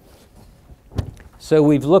about. So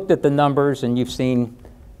we've looked at the numbers, and you've seen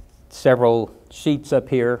several sheets up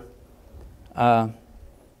here.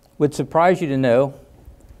 Would surprise you to know,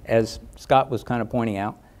 as Scott was kind of pointing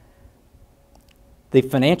out, the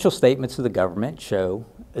financial statements of the government show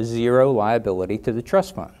a zero liability to the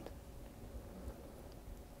trust fund.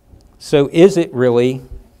 So is it really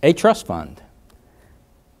a trust fund?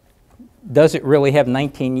 Does it really have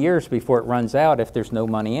 19 years before it runs out if there's no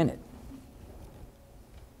money in it?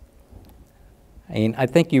 I mean, I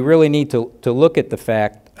think you really need to look at the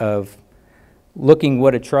fact of looking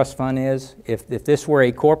what a trust fund is. If this were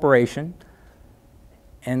a corporation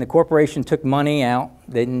and the corporation took money out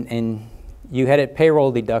and you had it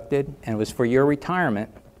payroll deducted and it was for your retirement,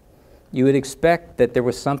 you would expect that there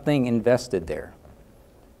was something invested there.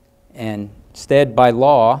 And instead, by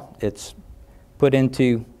law, it's put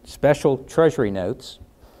into special Treasury notes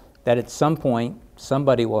that at some point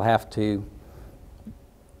somebody will have to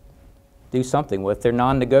do something with. They're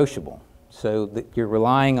non-negotiable. So that you're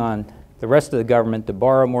relying on the rest of the government to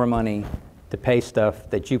borrow more money to pay stuff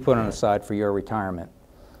that you put on the side for your retirement.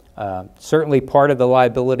 Certainly part of the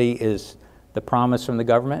liability is the promise from the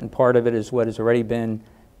government, and part of it is what has already been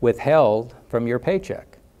withheld from your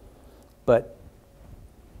paycheck. But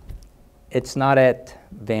it's not at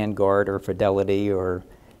Vanguard or Fidelity or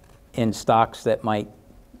in stocks that might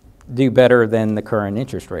do better than the current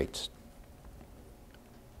interest rates.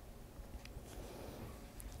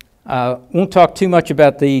 Won't talk too much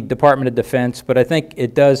about the Department of Defense, but I think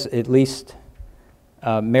it does at least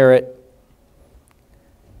merit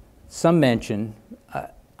some mention.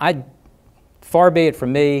 Far be it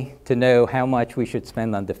from me to know how much we should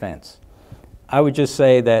spend on defense. I would just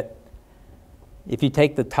say that if you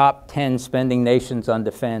take the top 10 spending nations on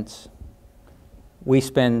defense, we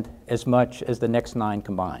spend as much as the next 9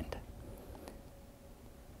 combined.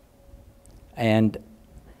 And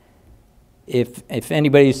if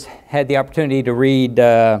anybody's had the opportunity to read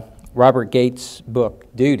Robert Gates' book,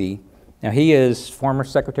 Duty, now he is former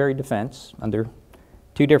Secretary of Defense under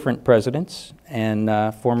 2 different presidents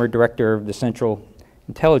and former director of the Central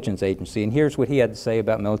Intelligence Agency. And here's what he had to say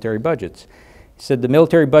about military budgets. He said, the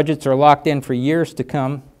military budgets are locked in for years to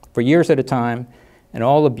come, for years at a time, and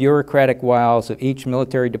all the bureaucratic wiles of each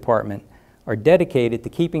military department are dedicated to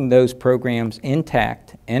keeping those programs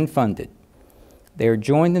intact and funded. They are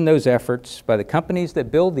joined in those efforts by the companies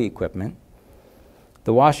that build the equipment,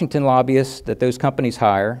 the Washington lobbyists that those companies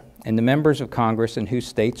hire, and the members of Congress in whose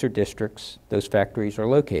states or districts those factories are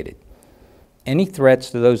located. Any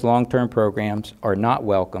threats to those long-term programs are not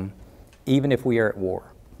welcome, even if we are at war.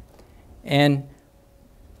 And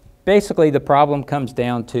basically the problem comes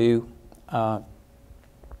down to,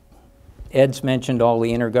 Ed's mentioned all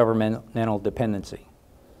the intergovernmental dependency.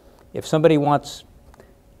 If somebody wants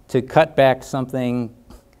to cut back something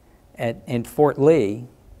in Fort Lee,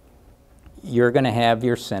 you're going to have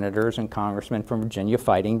your senators and congressmen from Virginia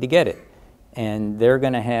fighting to get it. And they're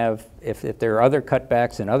going to have, if there are other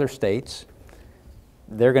cutbacks in other states,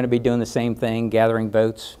 they're going to be doing the same thing, gathering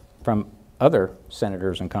votes from other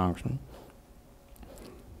senators and congressmen.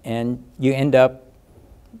 And you end up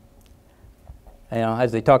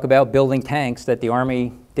as they talk about building tanks that the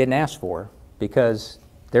Army didn't ask for because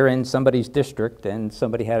they're in somebody's district and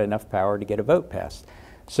somebody had enough power to get a vote passed.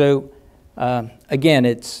 So again,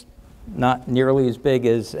 it's not nearly as big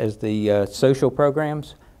as the social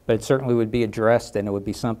programs, but it certainly would be addressed, and it would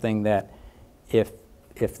be something that if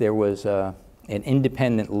there was an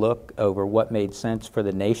independent look over what made sense for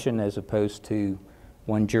the nation as opposed to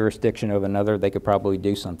one jurisdiction over another, they could probably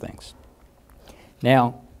do some things.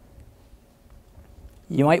 Now,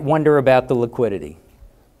 you might wonder about the liquidity.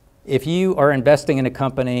 If you are investing in a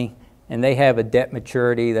company and they have a debt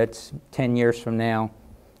maturity that's 10 years from now,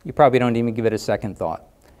 you probably don't even give it a second thought.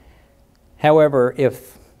 However,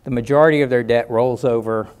 if the majority of their debt rolls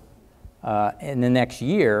over in the next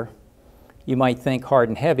year, you might think hard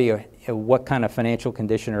and heavy of what kind of financial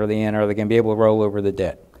condition are they in? Are they going to be able to roll over the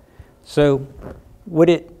debt? So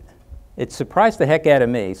it surprised the heck out of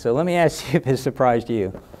me. So let me ask you if it surprised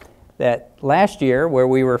you. That last year, where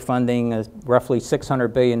we were funding a roughly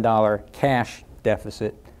 $600 billion cash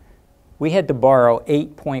deficit, we had to borrow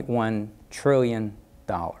 $8.1 trillion.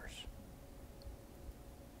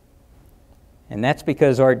 And that's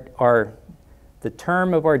because the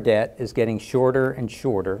term of our debt is getting shorter and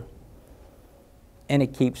shorter, and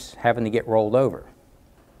it keeps having to get rolled over.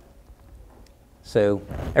 So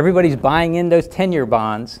everybody's buying in those 10-year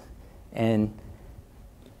bonds, and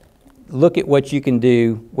look at what you can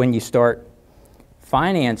do when you start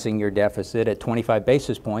financing your deficit at 25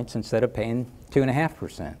 basis points instead of paying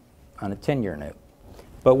 2.5% on a 10-year note.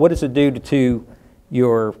 But what does it do to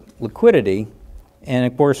your liquidity? And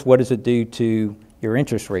of course, what does it do to your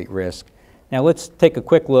interest rate risk? Now let's take a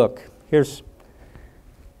quick look.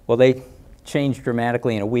 Well, they changed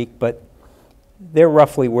dramatically in a week, but they're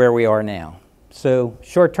roughly where we are now. So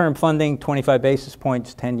short-term funding, 25 basis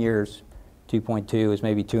points, 10 years, 2.2 is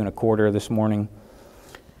maybe 2.25 this morning.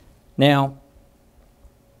 Now,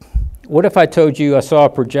 what if I told you I saw a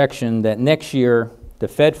projection that next year the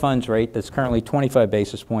Fed funds rate that's currently 25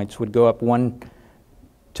 basis points would go up 1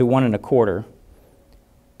 to 1.25,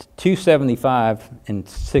 to 2.75 in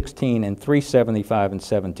 16 and 3.75 in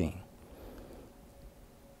 17.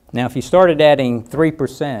 Now, if you started adding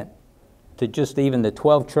 3% to just even the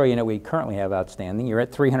 12 trillion that we currently have outstanding, you're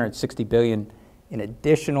at 360 billion in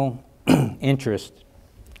additional interest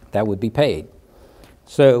that would be paid.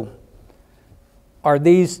 So are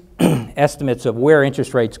these estimates of where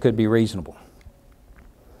interest rates could be reasonable?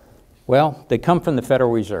 Well, they come from the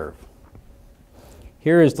Federal Reserve.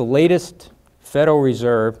 Here is the latest Federal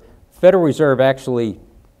Reserve. Federal Reserve actually,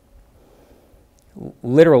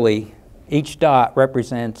 literally, each dot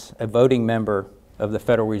represents a voting member of the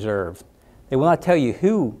Federal Reserve. They will not tell you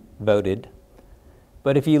who voted,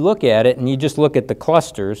 but if you look at it and you just look at the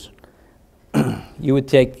clusters, you would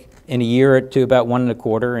take in a year to about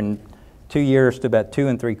 1.25, and 2 years to about 2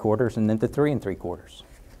 3/4, and then to 3 3/4.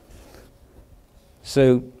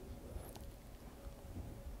 So,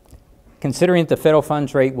 considering that the federal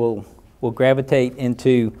funds rate will gravitate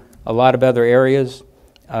into a lot of other areas,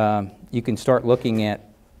 you can start looking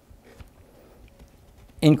at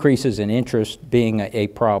increases in interest being a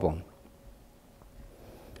problem.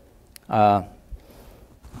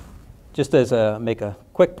 Just as make a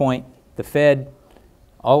quick point, the Fed,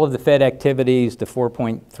 all of the Fed activities, the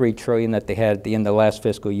 4.3 trillion that they had at the end of the last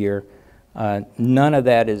fiscal year, none of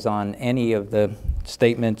that is on any of the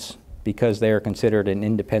statements because they are considered an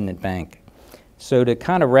independent bank. So to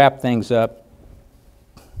kind of wrap things up,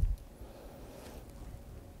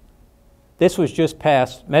 this was just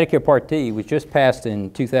passed, Medicare Part D was just passed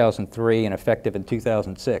in 2003 and effective in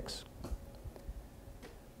 2006.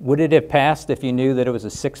 Would it have passed if you knew that it was a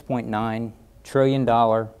 $6.9 trillion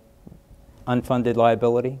unfunded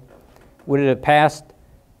liability? Would it have passed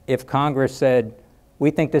if Congress said, we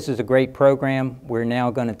think this is a great program, we're now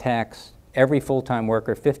going to tax every full-time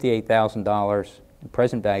worker $58,000 in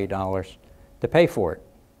present value dollars to pay for it?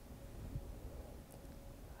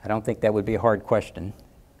 I don't think that would be a hard question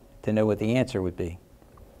to know what the answer would be.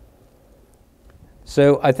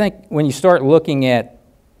 So I think when you start looking at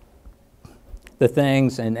the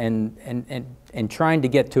things and trying to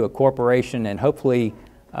get to a corporation, and hopefully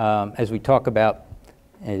as we talk about,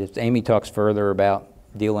 as Amy talks further about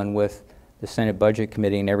dealing with the Senate Budget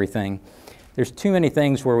Committee and everything, there's too many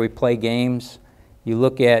things where we play games. You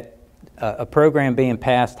look at a program being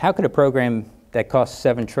passed. How could a program that costs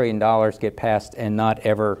 $7 trillion get passed and not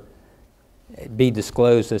ever be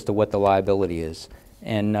disclosed as to what the liability is?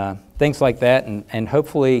 And things like that. And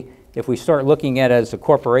hopefully, if we start looking at it as a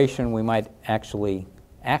corporation, we might actually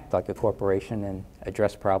act like a corporation and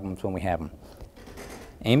address problems when we have them.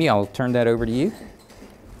 Amy, I'll turn that over to you.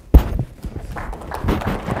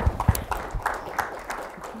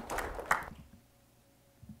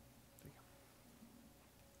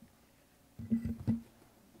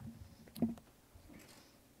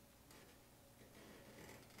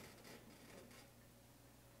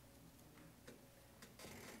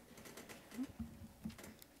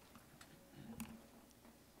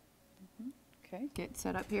 Okay, get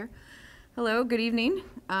set up here. Hello, good evening.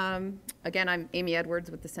 Again, I'm Amy Edwards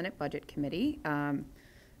with the Senate Budget Committee. I'm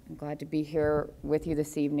glad to be here with you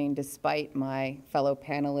this evening despite my fellow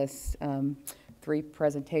panelists' 3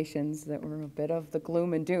 presentations that were a bit of the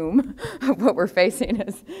gloom and doom of what we're facing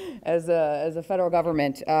as a federal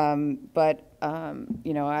government.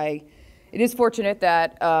 You know, it is fortunate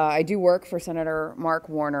that I do work for Senator Mark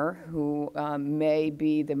Warner, who may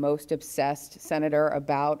be the most obsessed senator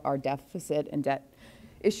about our deficit and debt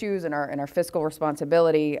issues and our fiscal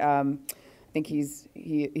responsibility. I think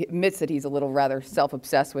he admits that he's a little rather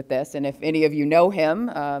self-obsessed with this. And if any of you know him,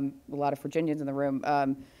 a lot of Virginians in the room,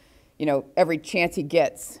 you know, every chance he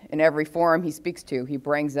gets in every forum he speaks to, he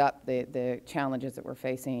brings up the challenges that we're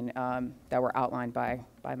facing that were outlined by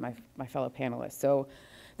my fellow panelists. So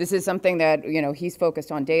this is something that, you know, he's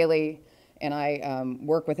focused on daily, and I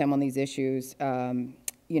work with him on these issues.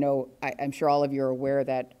 You know, I'm sure all of you are aware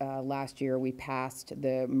that last year we passed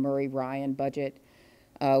the Murray-Ryan budget,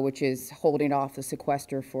 which is holding off the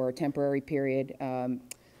sequester for a temporary period.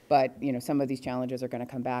 But, you know, some of these challenges are going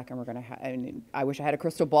to come back, and we're going to I mean, I wish I had a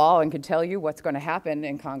crystal ball and could tell you what's going to happen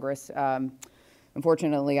in Congress.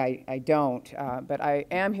 Unfortunately, I don't. But I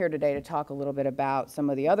am here today to talk a little bit about some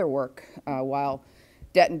of the other work. While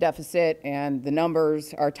debt and deficit and the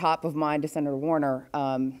numbers are top of mind to Senator Warner,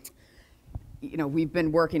 you know, we've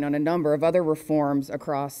been working on a number of other reforms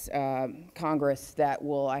across Congress that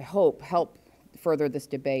will, I hope, help further this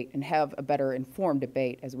debate and have a better informed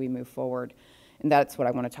debate as we move forward. And that's what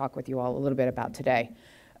I want to talk with you all a little bit about today.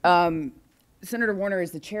 Senator Warner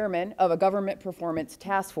is the chairman of a government performance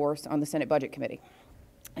task force on the Senate Budget Committee.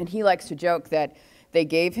 And he likes to joke that they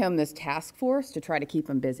gave him this task force to try to keep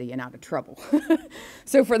him busy and out of trouble.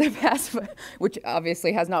 So for the past, which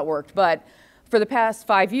obviously has not worked, but for the past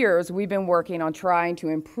 5 years, we've been working on trying to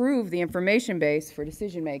improve the information base for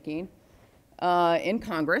decision making in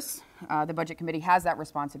Congress. The Budget Committee has that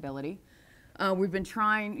responsibility. We've been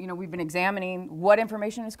trying, you know, we've been examining what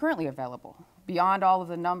information is currently available. Beyond all of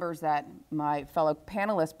the numbers that my fellow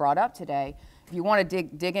panelists brought up today, if you want to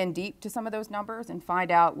dig in deep to some of those numbers and find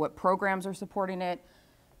out what programs are supporting it,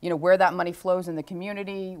 you know, where that money flows in the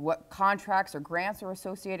community, what contracts or grants are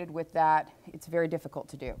associated with that, it's very difficult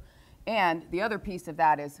to do. And the other piece of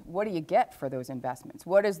that is, what do you get for those investments?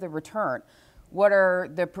 What is the return?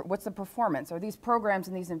 What's the performance? Are these programs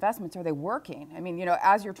and these investments, are they working? I mean, you know,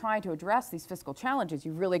 as you're trying to address these fiscal challenges,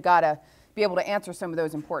 you've really got to be able to answer some of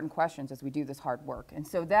those important questions as we do this hard work. And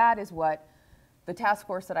so that is what the task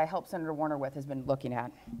force that I helped Senator Warner with has been looking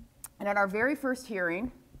at. And at our very first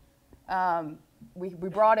hearing, we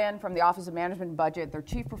brought in from the Office of Management and Budget their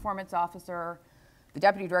chief performance officer, the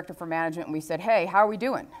deputy director for management, and we said, hey, how are we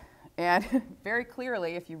doing? And very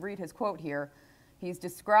clearly, if you read his quote here, he's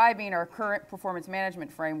describing our current performance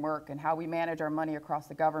management framework and how we manage our money across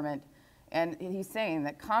the government. And he's saying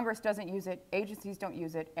that Congress doesn't use it, agencies don't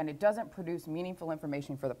use it, and it doesn't produce meaningful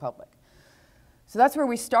information for the public. So that's where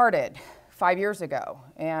we started 5 years ago.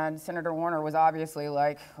 And Senator Warner was obviously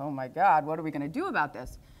like, oh my God, what are we going to do about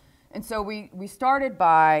this? And so we started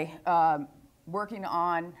by working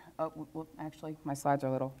on, well, actually, my slides are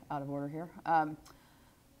a little out of order here.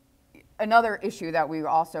 Another issue that we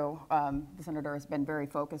also, the senator has been very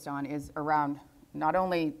focused on is around not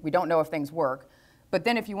only we don't know if things work, but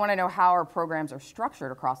then if you want to know how our programs are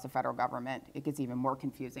structured across the federal government, it gets even more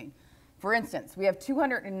confusing. For instance, we have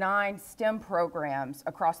 209 STEM programs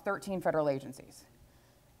across 13 federal agencies.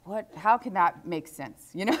 How can that make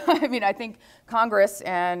sense? You know, I mean, I think Congress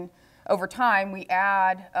and over time we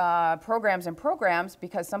add programs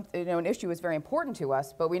because you know, an issue is very important to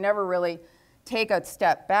us, but we never really take a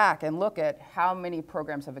step back and look at how many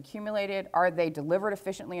programs have accumulated, are they delivered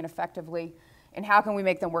efficiently and effectively, and how can we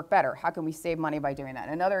make them work better? How can we save money by doing that?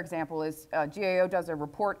 Another example is GAO does a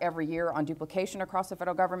report every year on duplication across the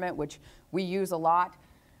federal government, which we use a lot.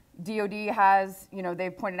 DOD has, you know,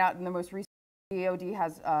 they've pointed out in the most recent, DOD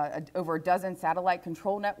has over a dozen satellite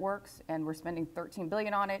control networks, and we're spending $13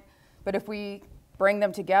 billion on it. But if we bring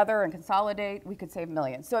them together and consolidate, we could save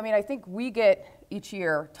millions. So, I mean, I think we get each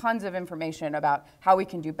year tons of information about how we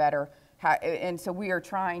can do better, and so we are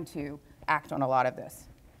trying to act on a lot of this.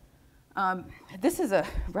 This is a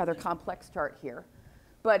rather complex chart here,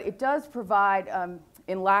 but it does provide,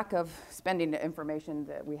 in lack of spending the information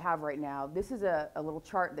that we have right now, this is a little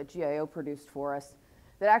chart that GAO produced for us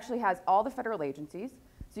that actually has all the federal agencies.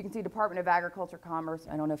 So you can see Department of Agriculture, Commerce.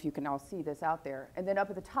 I don't know if you can all see this out there. And then up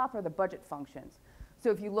at the top are the budget functions. So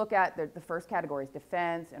if you look at the first categories,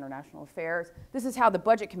 defense, international affairs, this is how the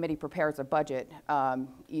Budget Committee prepares a budget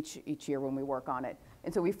each year when we work on it.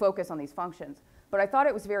 And so we focus on these functions. But I thought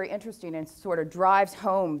it was very interesting and sort of drives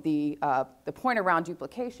home the point around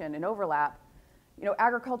duplication and overlap. You know,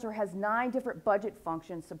 agriculture has 9 different budget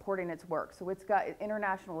functions supporting its work. So it's got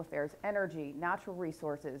international affairs, energy, natural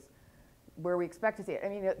resources, where we expect to see it. I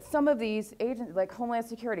mean, some of these agencies, like Homeland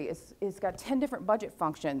Security, is got 10 different budget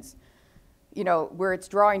functions, you know, where it's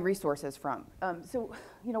drawing resources from. So,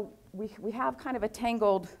 you know, we have kind of a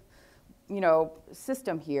tangled, you know,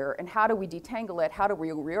 system here, and how do we detangle it? How do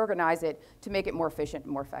we reorganize it to make it more efficient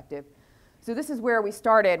and more effective? So this is where we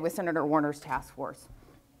started with Senator Warner's task force,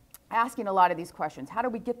 asking a lot of these questions. How do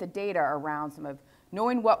we get the data around some of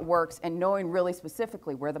knowing what works and knowing really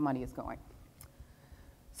specifically where the money is going?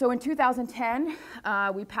 So in 2010,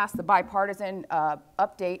 we passed the bipartisan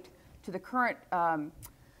update to the current,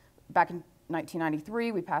 back in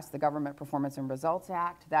 1993, we passed the Government Performance and Results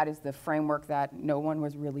Act. That is the framework that no one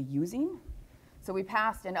was really using. So we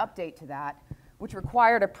passed an update to that, which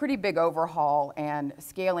required a pretty big overhaul and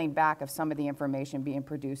scaling back of some of the information being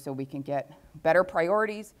produced so we can get better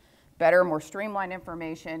priorities, better, more streamlined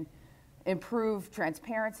information, improve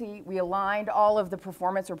transparency. We aligned all of the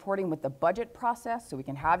performance reporting with the budget process so we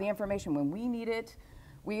can have the information when we need it.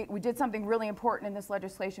 We did something really important in this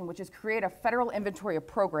legislation, which is create a federal inventory of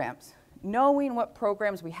programs, knowing what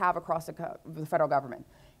programs we have across the federal government,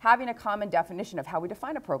 having a common definition of how we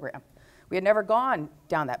define a program. We had never gone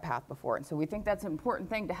down that path before, and so we think that's an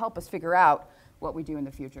important thing to help us figure out what we do in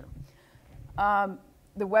the future.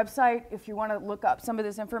 The website, if you want to look up some of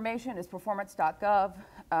this information, is performance.gov.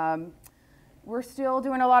 We're still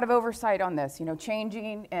doing a lot of oversight on this, you know,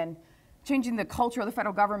 changing the culture of the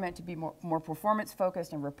federal government to be more performance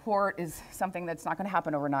focused, and report is something that's not going to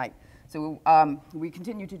happen overnight. So we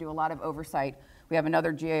continue to do a lot of oversight. We have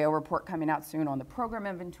another GAO report coming out soon on the program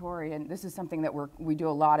inventory, and this is something that we do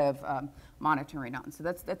a lot of monitoring on. So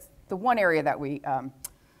that's the one area that we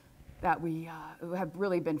have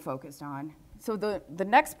really been focused on. So the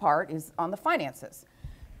next part is on the finances.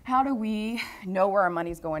 How do we know where our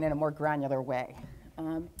money is going in a more granular way?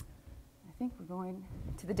 I think we're going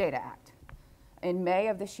to the Data Act. In May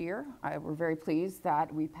of this year, we're very pleased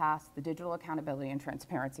that we passed the Digital Accountability and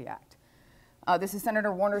Transparency Act. This is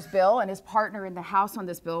Senator Warner's bill, and his partner in the House on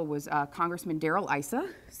this bill was Congressman Darrell Issa.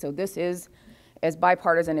 So this is as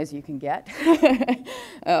bipartisan as you can get.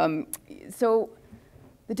 So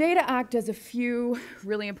the Data Act does a few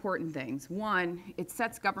really important things. One, it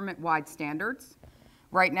sets government-wide standards.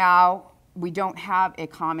 Right now, we don't have a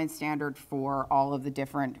common standard for all of the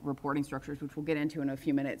different reporting structures, which we'll get into in a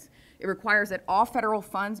few minutes. It requires that all federal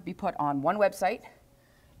funds be put on one website,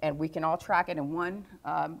 and we can all track it in one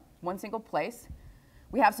single place.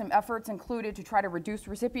 We have some efforts included to try to reduce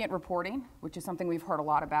recipient reporting, which is something we've heard a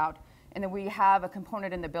lot about. And then we have a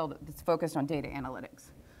component in the bill that's focused on data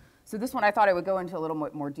analytics. So this one I thought I would go into a little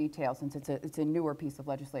more detail, since it's a newer piece of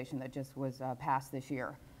legislation that just was passed this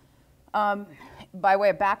year. By way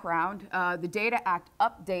of background, the Data Act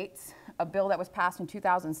updates a bill that was passed in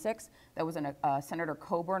 2006 that was a Senator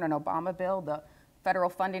Coburn and Obama bill, the Federal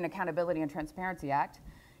Funding Accountability and Transparency Act.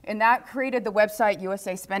 And that created the website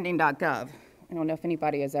usaspending.gov. I don't know if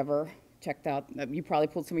anybody has ever checked out, you probably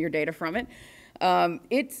pulled some of your data from it.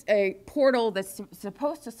 It's a portal that's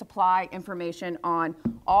supposed to supply information on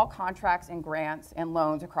all contracts and grants and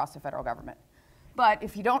loans across the federal government. But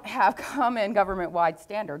if you don't have common government-wide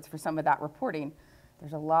standards for some of that reporting,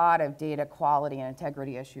 there's a lot of data quality and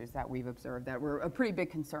integrity issues that we've observed that were a pretty big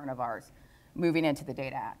concern of ours moving into the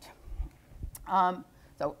Data Act.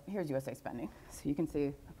 So here's USA Spending. So you can see,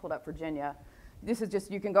 I pulled up Virginia. This is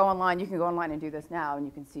just, you can go online and do this now, and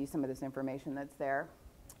you can see some of this information that's there.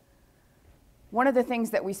 One of the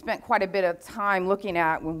things that we spent quite a bit of time looking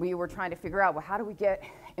at when we were trying to figure out, well, how do we get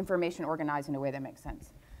information organized in a way that makes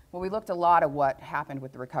sense? Well, we looked a lot at what happened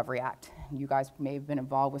with the Recovery Act. You guys may have been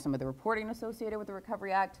involved with some of the reporting associated with the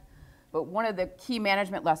Recovery Act, but one of the key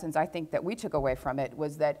management lessons I think that we took away from it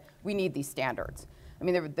was that we need these standards. I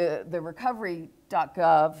mean, the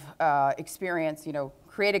recovery.gov experience, you know,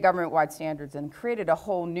 created government-wide standards and created a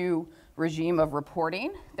whole new regime of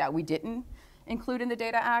reporting that we didn't include in the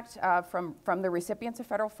Data Act from the recipients of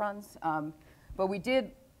federal funds. But we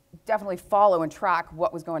did definitely follow and track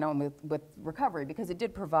what was going on with recovery, because it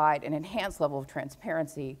did provide an enhanced level of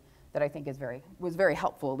transparency that I think was very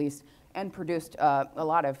helpful, at least, and produced a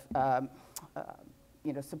lot of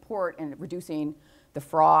support in reducing the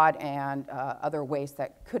fraud and other waste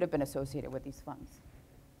that could have been associated with these funds.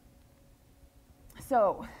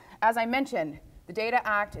 So, as I mentioned, the Data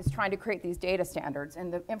Act is trying to create these data standards,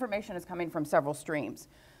 and the information is coming from several streams.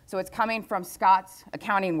 So it's coming from Scott's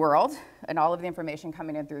accounting world, and all of the information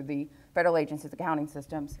coming in through the federal agencies' accounting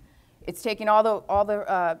systems. It's taking all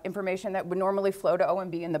the information that would normally flow to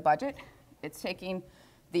OMB in the budget. It's taking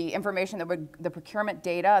the information the procurement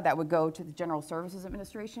data that would go to the General Services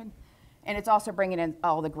Administration, and it's also bringing in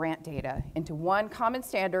all the grant data into one common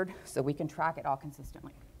standard so we can track it all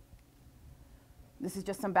consistently. This is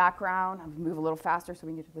just some background. I'll move a little faster so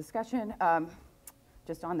we can get to the discussion.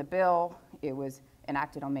 Just on the bill, it was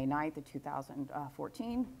enacted on May 9th of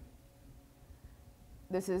 2014.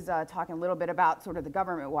 This is talking a little bit about sort of the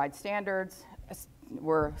government-wide standards.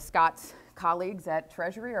 Where Scott's colleagues at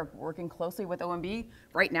Treasury are working closely with OMB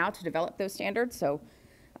right now to develop those standards. So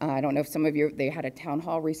I don't know if some of you, they had a town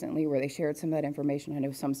hall recently where they shared some of that information. I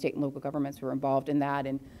know some state and local governments were involved in that,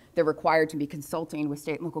 and they're required to be consulting with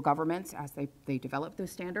state and local governments as they develop those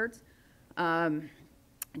standards. And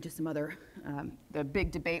just some other, the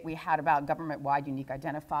big debate we had about government-wide unique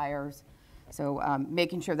identifiers. So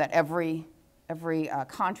making sure that every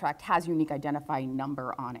contract has unique identifying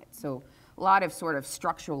number on it. So a lot of sort of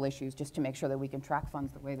structural issues just to make sure that we can track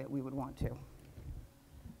funds the way that we would want to.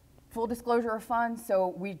 Full disclosure of funds.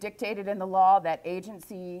 So we dictated in the law that we're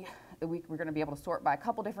going to be able to sort by a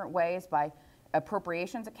couple different ways, by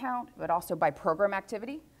appropriations account, but also by program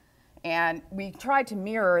activity. And we tried to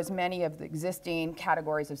mirror as many of the existing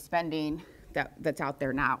categories of spending that's out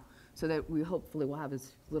there now, so that we hopefully will have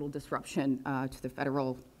as little disruption to the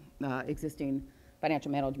federal existing financial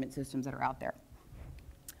management systems that are out there.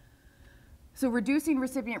 So reducing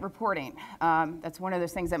recipient reporting, that's one of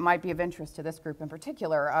those things that might be of interest to this group in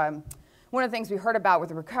particular. One of the things we heard about with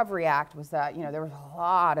the Recovery Act was that there was a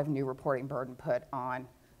lot of new reporting burden put on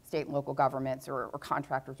state and local governments or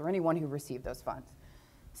contractors or anyone who received those funds.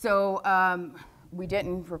 So we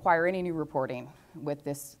didn't require any new reporting with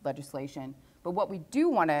this legislation. But what we do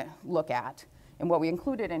want to look at, and what we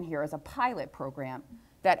included in here is a pilot program,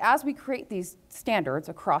 that as we create these standards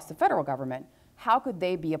across the federal government, how could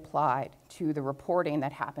they be applied to the reporting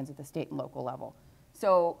that happens at the state and local level?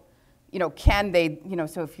 So, can they,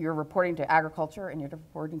 so if you're reporting to agriculture and you're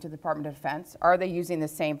reporting to the Department of Defense, are they using the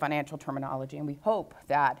same financial terminology? And we hope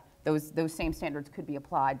that those same standards could be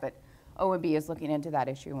applied, but OMB is looking into that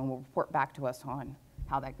issue and will report back to us on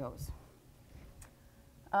how that goes.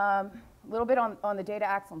 A little bit on the Data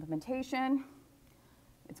Act's implementation.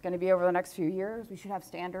 It's going to be over the next few years. We should have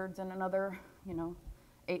standards in another,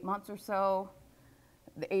 8 months or so.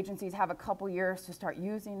 The agencies have a couple years to start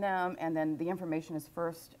using them, and then the information is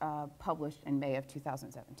first published in May of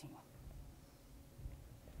 2017.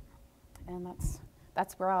 And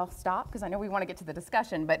that's where I'll stop, because I know we want to get to the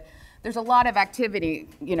discussion, but there's a lot of activity,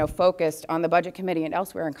 focused on the Budget Committee and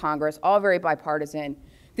elsewhere in Congress, all very bipartisan.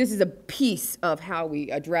 This is a piece of how we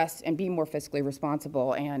address and be more fiscally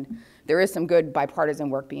responsible, and there is some good bipartisan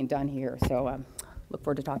work being done here. So look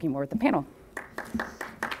forward to talking more with the panel.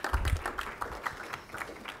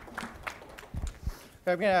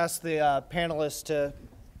 I'm going to ask the panelists to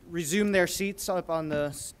resume their seats up on the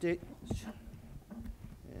stage.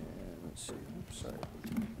 Let's see. Oops, sorry.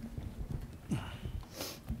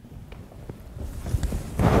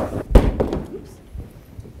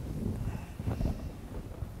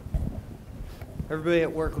 Everybody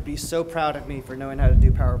at work would be so proud of me for knowing how to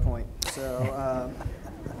do PowerPoint. So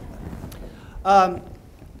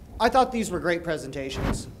I thought these were great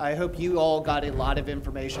presentations. I hope you all got a lot of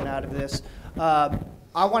information out of this.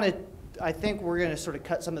 I think we're going to sort of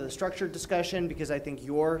cut some of the structured discussion because I think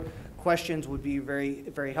your questions would be very,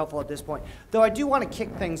 very helpful at this point. Though I do want to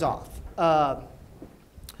kick things off.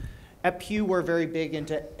 At Pew, we're very big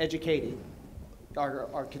into educating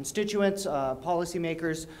our constituents,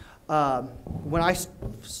 policymakers. When I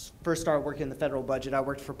first started working in the federal budget, I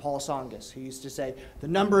worked for Paul Tsongas, who used to say, the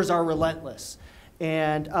numbers are relentless.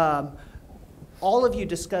 And all of you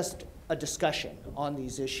discussed a discussion on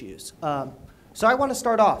these issues. So I want to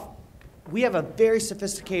start off. We have a very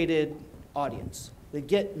sophisticated audience. They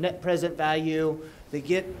get net present value. They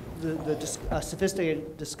get a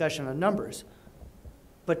sophisticated discussion on numbers.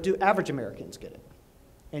 But do average Americans get it?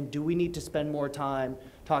 And do we need to spend more time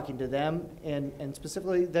talking to them and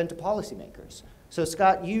specifically then to policymakers? So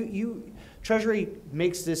Scott, Treasury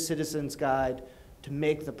makes this citizen's guide to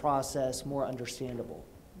make the process more understandable.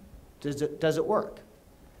 Does it work?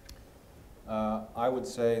 I would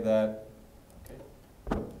say that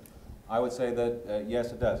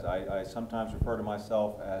yes, it does. I sometimes refer to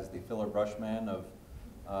myself as the filler brushman of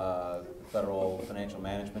the federal financial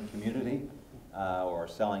management community, or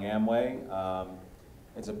selling Amway.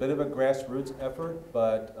 It's a bit of a grassroots effort,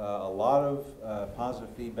 but a lot of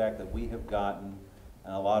positive feedback that we have gotten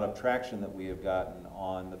and a lot of traction that we have gotten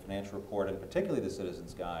on the financial report, and particularly the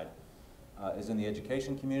Citizen's Guide, is in the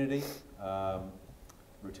education community.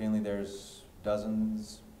 Routinely there's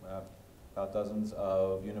dozens, about dozens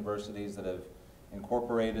of universities that have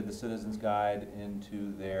incorporated the Citizens Guide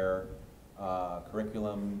into their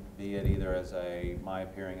curriculum, be it either as my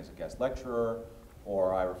appearing as a guest lecturer,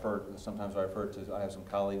 or sometimes I have some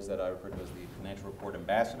colleagues that I refer to as the Financial Report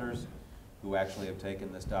Ambassadors, who actually have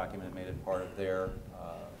taken this document and made it part of their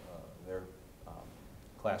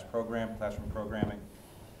classroom programming.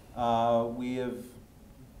 We have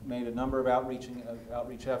made a number of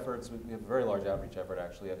outreach efforts. We have a very large outreach effort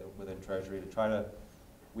actually within Treasury to try to,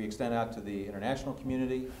 we extend out to the international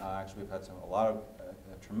community. Actually, we've had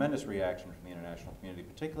a tremendous reaction from the international community,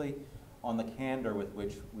 particularly on the candor with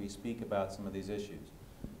which we speak about some of these issues.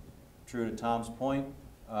 True to Tom's point,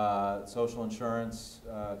 social insurance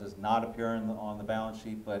does not appear on the balance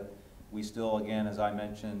sheet, but we still, again, as I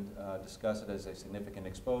mentioned, discuss it as a significant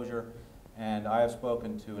exposure. And I have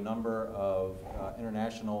spoken to a number of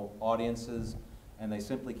international audiences, and they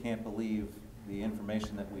simply can't believe the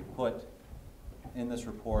information that we put in this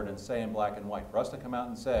report and say in black and white. For us to come out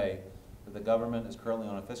and say that the government is currently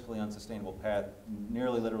on a fiscally unsustainable path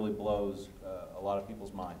nearly literally blows a lot of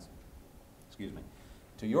people's minds. Excuse me.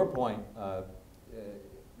 To your point,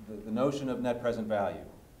 the notion of net present value,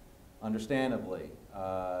 understandably,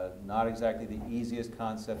 not exactly the easiest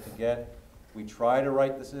concept to get. We try to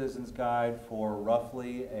write the Citizens Guide for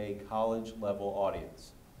roughly a college-level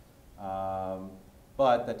audience.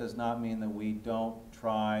 But that does not mean that we don't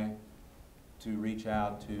try to reach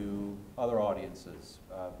out to other audiences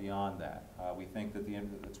beyond that. We think that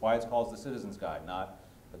that's why it's called the Citizens Guide, not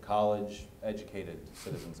the college-educated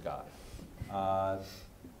Citizens Guide.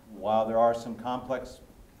 While there are some complex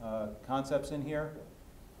concepts in here,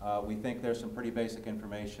 we think there's some pretty basic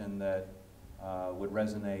information that would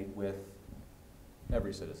resonate with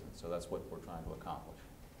every citizen. So that's what we're trying to accomplish.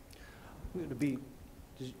 I'm going to be,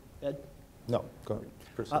 Ed? No, go ahead.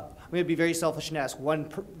 Proceed. I'm going to be very selfish and ask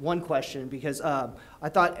one question, because I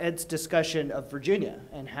thought Ed's discussion of Virginia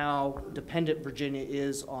and how dependent Virginia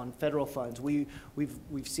is on federal funds. We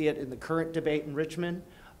see it in the current debate in Richmond.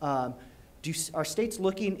 Are states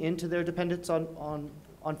looking into their dependence on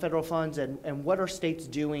federal funds, and what are states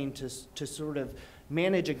doing to sort of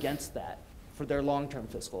manage against that for their long-term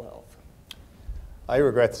fiscal health? I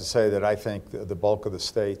regret to say that I think the bulk of the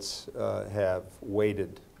states have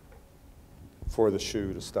waited for the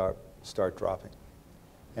shoe to start dropping.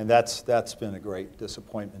 And that's been a great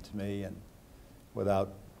disappointment to me. And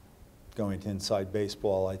without going to inside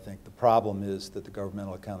baseball, I think the problem is that the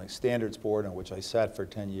Governmental Accounting Standards Board, on which I sat for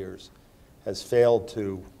 10 years, has failed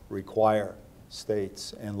to require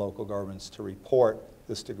states and local governments to report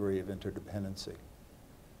this degree of interdependency.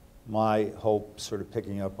 My hope, sort of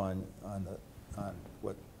picking up on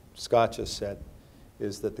what Scott just said,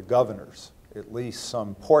 is that the governors, at least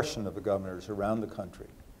some portion of the governors around the country,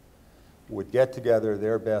 would get together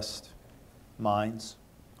their best minds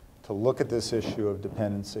to look at this issue of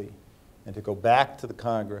dependency and to go back to the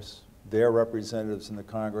Congress, their representatives in the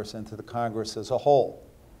Congress, and to the Congress as a whole,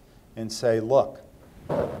 and say, look,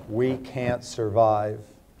 we can't survive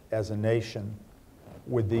as a nation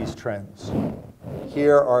with these trends.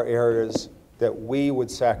 Here are areas that we would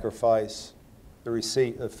sacrifice the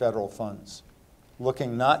receipt of federal funds,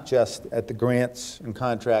 looking not just at the grants and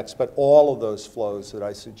contracts, but all of those flows that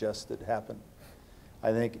I suggested happen.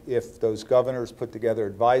 I think if those governors put together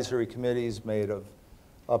advisory committees made up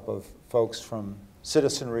of folks from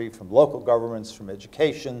citizenry, from local governments, from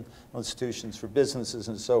education institutions, for businesses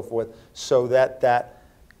and so forth, so that that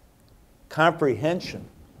comprehension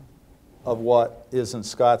of what is in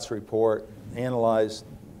Scott's report, analyzed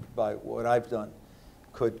by what I've done,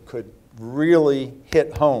 could really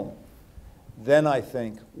hit home, then I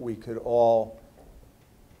think we could all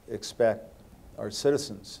expect our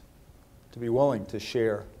citizens to be willing to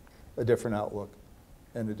share a different outlook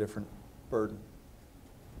and a different burden.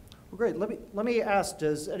 Well, great. Let me ask,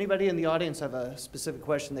 does anybody in the audience have a specific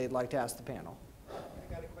question they'd like to ask the panel?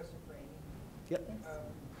 I got a question for Amy. Yep.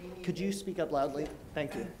 Amy, Could you speak up loudly?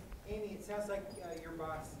 Thank you. Amy, it sounds like your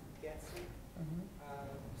boss gets it.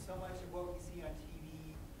 So much of what we see on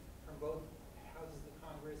TV from both houses of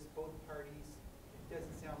Congress, both parties, it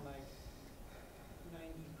doesn't sound like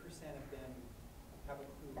 90% of them have a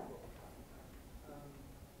clue what we're talking about.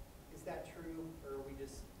 Is that true, or are we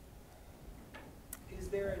just, is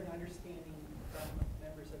there an understanding from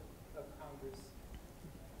members of Congress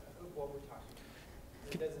of what we're talking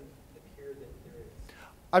about? It doesn't appear that there is.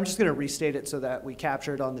 I'm just going to restate it so that we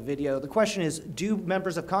capture it on the video. The question is, do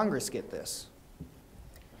members of Congress get this?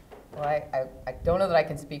 Well, I don't know that I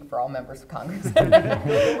can speak for all members of Congress. But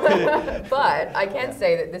I can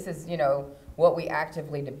say that this is, what we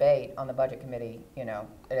actively debate on the budget committee, you know,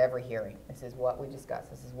 at every hearing. This is what we discuss.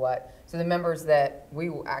 This is what, so the members that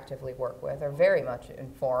we actively work with are very much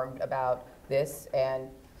informed about this and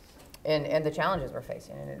the challenges we're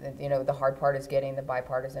facing. And you know, the hard part is getting the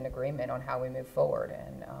bipartisan agreement on how we move forward.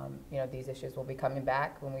 And you know, these issues will be coming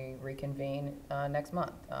back when we reconvene next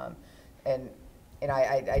month. And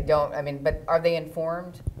I don't, I mean, but are they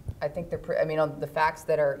informed? I think they're, I mean, on the facts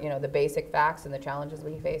that are, you know, the basic facts and the challenges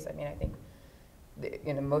we face, I mean, I think,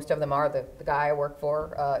 you know, most of them are. The guy I work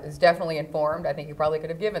for is definitely informed. I think he probably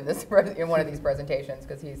could have given this in one of these presentations,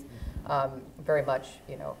 because he's very much,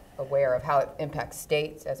 you know, aware of how it impacts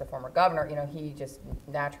states. As a former governor, you know, he just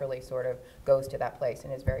naturally sort of goes to that place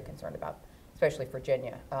and is very concerned about, especially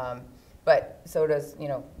Virginia. But so does, you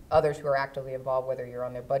know, others who are actively involved, whether you're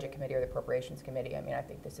on their budget committee or the appropriations committee. I mean, I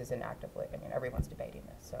think this is an actively, I mean, everyone's debating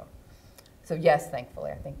this. So yes,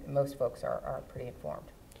 thankfully, I think most folks are pretty informed.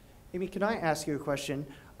 Amy, can I ask you a question?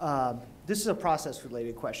 This is a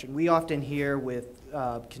process-related question. We often hear with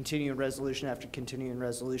continuing resolution after continuing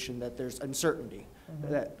resolution that there's uncertainty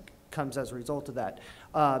that comes as a result of that.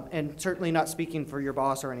 And certainly not speaking for your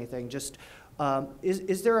boss or anything, just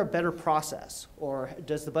is there a better process, or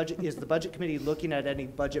is the budget committee looking at any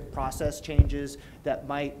budget process changes that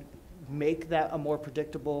might make that a more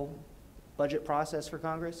predictable budget process for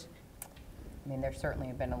Congress? I mean, there certainly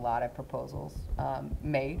have been a lot of proposals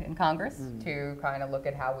made in Congress to kind of look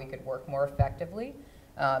at how we could work more effectively.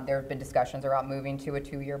 There have been discussions around moving to a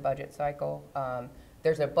 2-year budget cycle.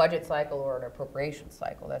 There's a budget cycle or an appropriation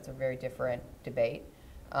cycle. That's a very different debate.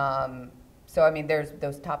 So, I mean,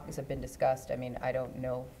 those topics have been discussed. I mean, I don't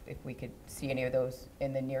know if we could see any of those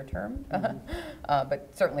in the near term, but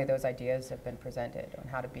certainly those ideas have been presented on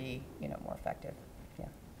how to be, you know, more effective. Yeah.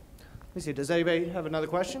 Let me see. Does anybody have another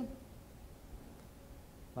question?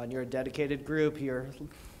 You're a dedicated group here.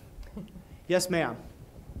 Yes, ma'am.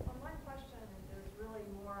 Well, my question is really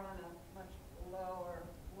more on a much lower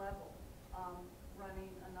level. Running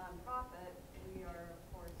a nonprofit, we are, of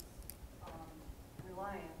course,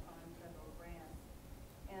 reliant on federal grants.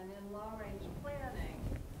 And in long-range planning,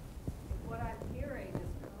 if what I'm hearing is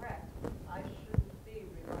correct, I shouldn't be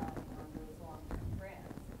relying on those long-term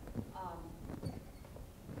grants.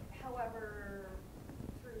 However,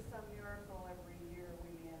 through some miracle every year,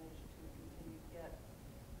 we manage to continue to get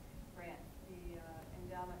grants. The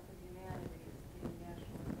Endowment for the Humanities, the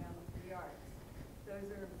National Endowment for the Arts. Those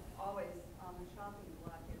are always on the chopping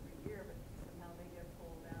block every year, but somehow they get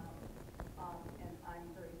pulled out. And I'm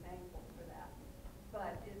very thankful for that.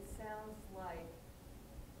 But it sounds like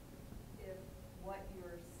if what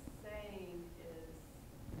you're saying is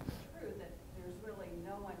true, that there's really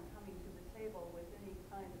no one coming to the table with any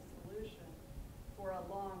kind of solution for a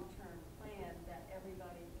long-term plan that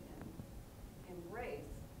everybody can embrace,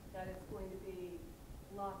 that it's going to be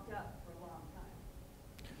locked up for a long time.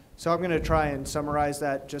 So I'm going to try and summarize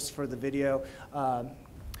that just for the video.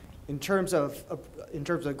 In terms of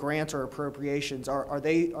grants or appropriations, are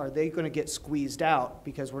they going to get squeezed out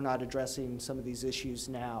because we're not addressing some of these issues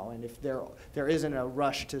now? And if there isn't a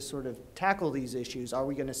rush to sort of tackle these issues, are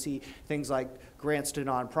we going to see things like grants to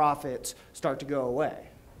nonprofits start to go away?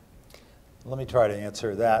 Let me try to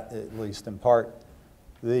answer that, at least in part.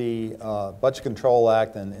 The Budget Control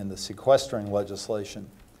Act and the sequestering legislation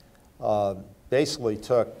basically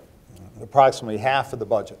took approximately half of the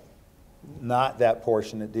budget, not that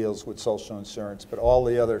portion that deals with social insurance, but all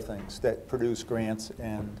the other things that produce grants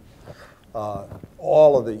and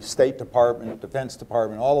all of the State Department, Defense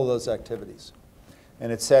Department, all of those activities.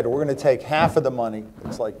 And it said we're going to take half of the money,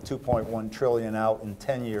 it's like $2.1 trillion out in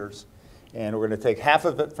 10 years, and we're going to take half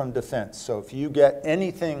of it from defense. So if you get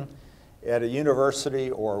anything at a university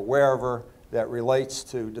or wherever that relates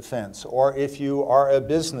to defense, or if you are a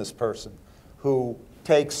business person who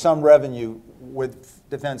takes some revenue with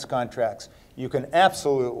defense contracts, you can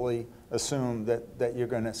absolutely assume that you're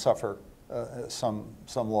going to suffer some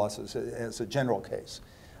losses as a general case.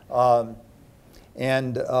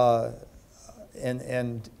 And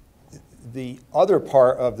the other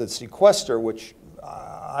part of the sequester, which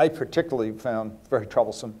I particularly found very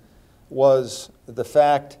troublesome, was the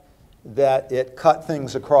fact that it cut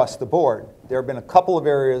things across the board. There have been a couple of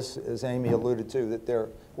areas, as Amy alluded to, that there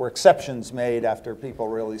were exceptions made after people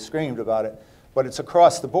really screamed about it, but it's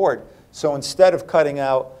across the board. So instead of cutting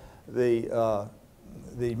out the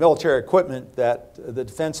military equipment that the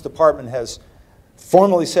Defense Department has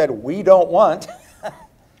formally said we don't want,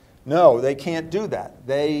 no, they can't do that.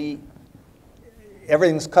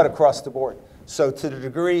 Everything's cut across the board. So to the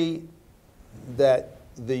degree that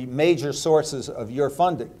the major sources of your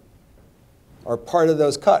funding are part of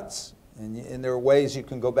those cuts, and there are ways you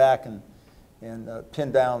can go back and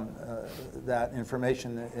pin down that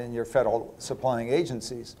information in your federal supplying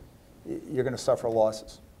agencies, you're going to suffer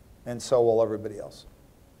losses, and so will everybody else.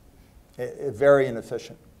 Very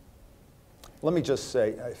inefficient. Let me just say,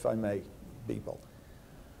 if I may, people,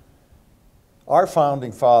 our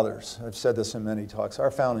founding fathers, I've said this in many talks,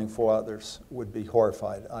 our founding fathers would be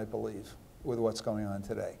horrified, I believe, with what's going on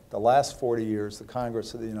today. The last 40 years, the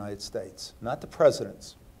Congress of the United States, not the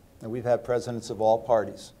presidents, and we've had presidents of all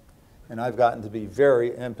parties, and I've gotten to be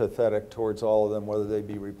very empathetic towards all of them, whether they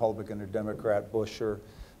be Republican or Democrat, Bush or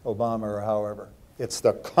Obama or however. It's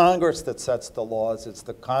the Congress that sets the laws. It's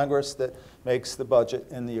the Congress that makes the budget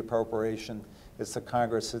and the appropriation. It's the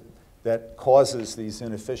Congress that causes these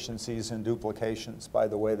inefficiencies and duplications by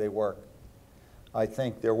the way they work. I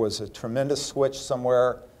think there was a tremendous switch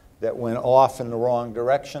somewhere that went off in the wrong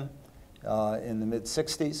direction in the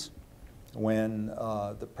mid-60s when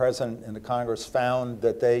the President and the Congress found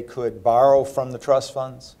that they could borrow from the trust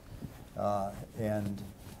funds and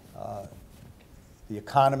the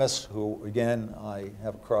economists who, again, I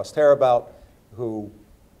have a crossed hair about, who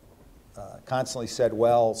constantly said,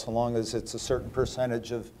 well, so long as it's a certain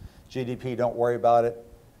percentage of GDP, don't worry about it.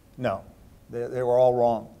 No, they were all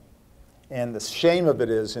wrong. And the shame of it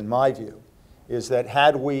is, in my view, is that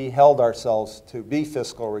had we held ourselves to be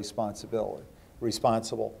fiscal responsible,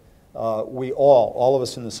 we all of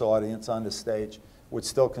us in this audience on this stage, would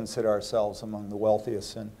still consider ourselves among the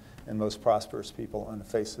wealthiest and most prosperous people on the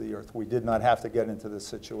face of the earth. We did not have to get into this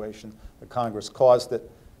situation. The Congress caused it,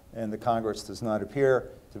 and the Congress does not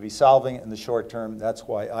appear to be solving it in the short term. That's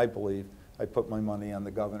why I believe I put my money on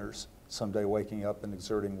the governors someday waking up and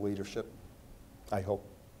exerting leadership, I hope.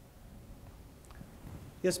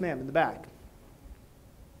 Yes, ma'am, in the back.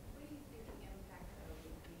 What do you think the impact would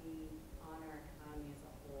be on our economy as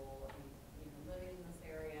a whole? And, living in this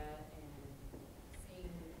area and seeing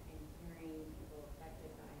and hearing people affected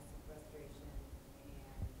by sequestration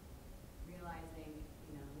and realizing,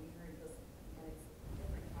 we heard this, and it's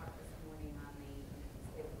different talk this morning on the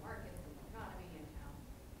state of the markets and the economy and how,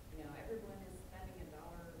 everyone is spending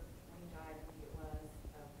 $1.25, I think it was,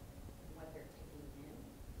 of what they're taking in.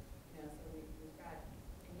 So we've got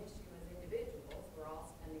an issue as individuals. We're all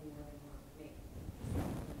spending more than we're making.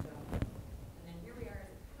 And then here we are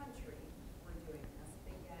as a country, we're doing this,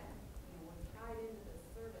 but yet, we're tied into the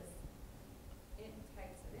service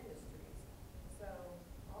types of industries. So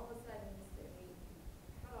all of a sudden, we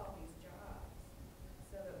cut all these jobs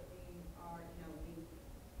so that we are, we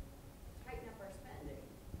tighten up our spending.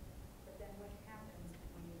 But then what happens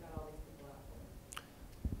when you've got all these people out there?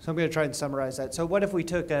 So I'm going to try and summarize that. So what if we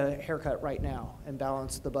took a haircut right now and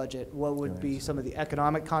balanced the budget? What would be some of the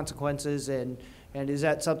economic consequences, and is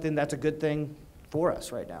that something that's a good thing for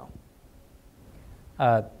us right now?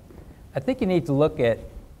 I think you need to look at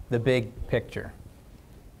the big picture.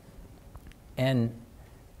 And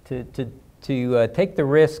to take the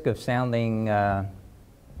risk of sounding a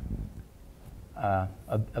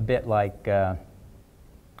bit like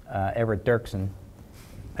Everett Dirksen,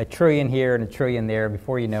 $1 trillion here and $1 trillion there,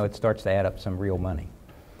 before you know it starts to add up some real money.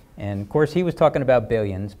 And of course he was talking about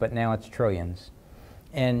billions, but now it's trillions.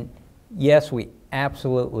 And yes, we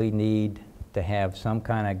absolutely need to have some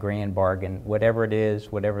kind of grand bargain, whatever it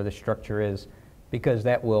is, whatever the structure is, because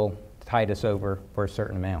that will tide us over for a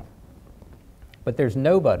certain amount. But there's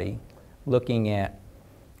nobody looking at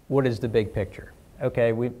what is the big picture.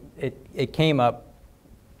 Okay, it came up,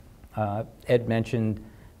 Ed mentioned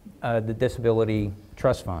the Disability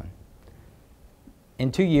Trust Fund.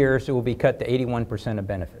 In 2 years, it will be cut to 81% of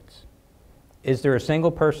benefits. Is there a single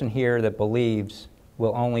person here that believes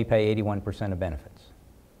we'll only pay 81% of benefits?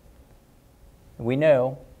 We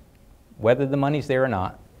know, whether the money's there or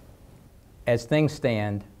not, as things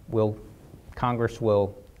stand, Congress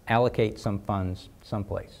will allocate some funds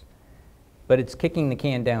someplace. But it's kicking the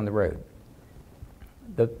can down the road.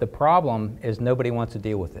 The problem is nobody wants to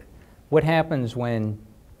deal with it. What happens when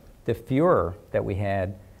the furor that we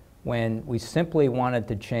had when we simply wanted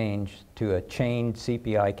to change to a chained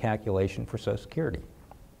CPI calculation for Social Security?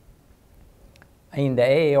 I mean, the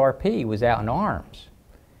AARP was out in arms.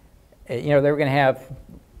 They were going to have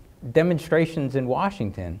demonstrations in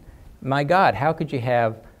Washington. My God, how could you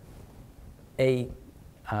have a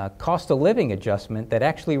cost of living adjustment that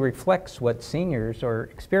actually reflects what seniors are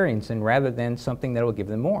experiencing rather than something that will give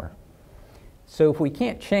them more? So if we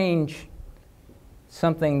can't change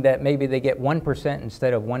something that maybe they get 1%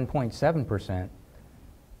 instead of 1.7%,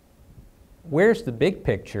 where's the big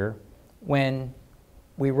picture when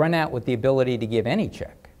we run out with the ability to give any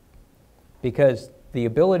check? Because the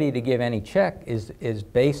ability to give any check is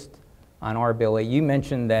based on our ability. You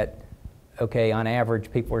mentioned that okay, on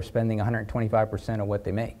average, people are spending 125% of what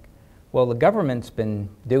they make. Well, the government's been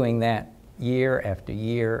doing that year after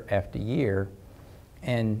year after year,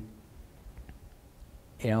 and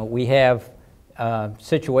we have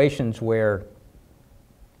situations where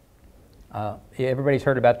everybody's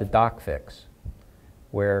heard about the doc fix,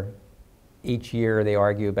 where each year they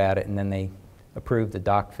argue about it and then they approve the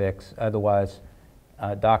doc fix. Otherwise,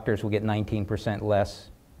 doctors will get 19% less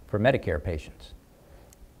for Medicare patients.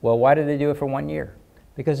 Well, why did they do it for 1 year?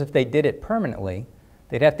 Because if they did it permanently,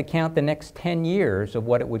 they'd have to count the next 10 years of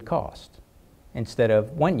what it would cost instead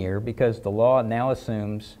of 1 year, because the law now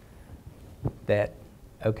assumes that,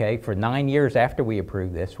 okay, for 9 years after we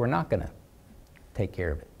approve this, we're not going to take care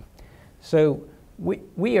of it. So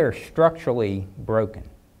we are structurally broken.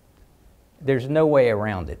 There's no way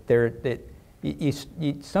around it.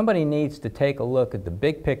 Somebody needs to take a look at the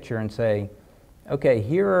big picture and say, okay,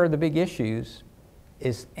 here are the big issues.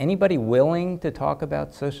 Is anybody willing to talk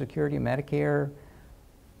about Social Security, Medicare,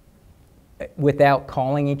 without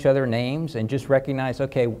calling each other names, and just recognize,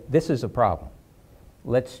 okay, this is a problem.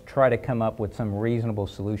 Let's try to come up with some reasonable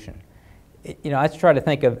solution. I try to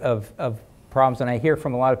think of problems, and I hear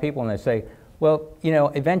from a lot of people, and they say, well,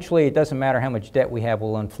 eventually it doesn't matter how much debt we have,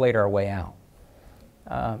 we'll inflate our way out.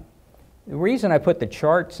 The reason I put the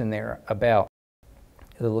charts in there about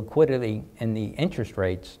the liquidity and the interest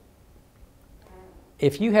rates,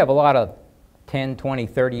 if you have a lot of 10, 20,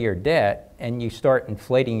 30-year debt and you start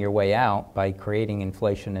inflating your way out by creating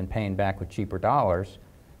inflation and paying back with cheaper dollars,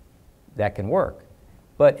 that can work.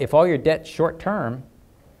 But if all your debt's short-term,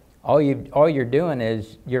 all you're doing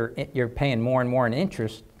is you're paying more and more in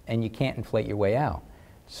interest, and you can't inflate your way out.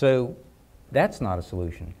 So that's not a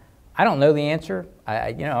solution. I don't know the answer.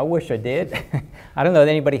 I wish I did. I don't know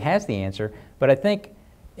that anybody has the answer. But I think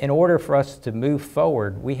in order for us to move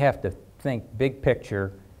forward, we have to think big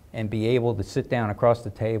picture and be able to sit down across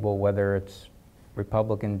the table, whether it's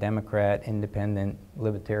Republican, Democrat, Independent,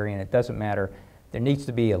 Libertarian, it doesn't matter. There needs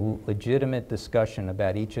to be a legitimate discussion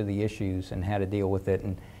about each of the issues and how to deal with it.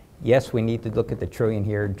 And yes, we need to look at the trillion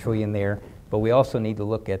here and trillion there, but we also need to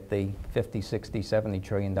look at the 50, 60, 70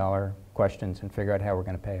 trillion dollar questions and figure out how we're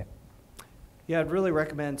going to pay it. Yeah, I'd really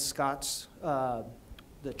recommend Scott's,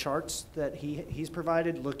 the charts that he's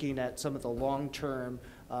provided, looking at some of the long-term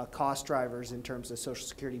cost drivers in terms of Social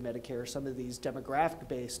Security, Medicare, some of these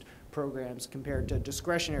demographic-based programs compared to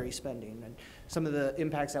discretionary spending, and some of the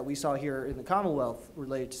impacts that we saw here in the Commonwealth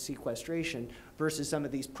related to sequestration versus some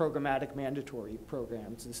of these programmatic mandatory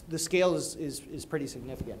programs. The scale is pretty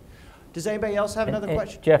significant. Does anybody else have another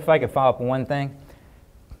question? Jeff, if I could follow up on one thing.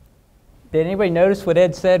 Did anybody notice what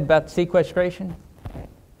Ed said about sequestration?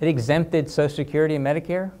 It exempted Social Security and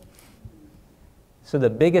Medicare. So the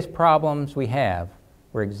biggest problems we have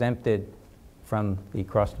were exempted from the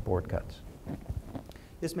across-the-board cuts.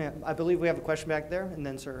 Yes, ma'am. I believe we have a question back there, and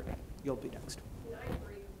then, sir, you'll be next. I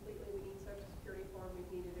agree completely. We need Social Security reform.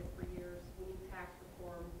 We've needed it for years. We need tax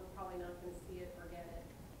reform. We're probably not going to see it or get it.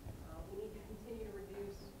 We need to continue to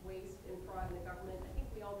reduce waste and fraud in the government. I think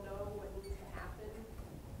we all know what needs to happen.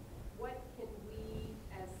 What can we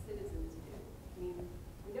as citizens do? I mean,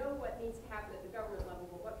 we know what needs to happen at the government level,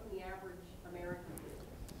 but what can the average American do?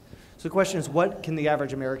 So the question is, what can the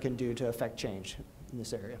average American do to affect change in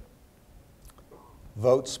this area?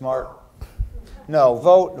 Vote smart. No,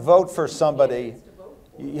 vote for somebody.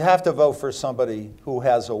 You have to vote for somebody who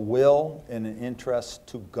has a will and an interest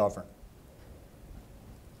to govern,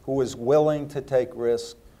 who is willing to take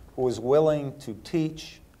risks, who is willing to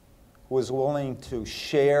teach, who is willing to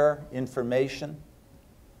share information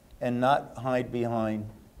and not hide behind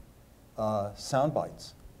sound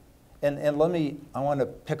bites. And I want to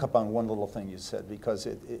pick up on one little thing you said, because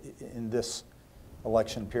in this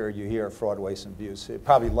election period you hear fraud, waste, and abuse,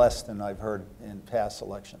 probably less than I've heard in past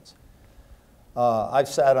elections. I've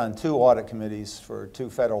sat on 2 audit committees for 2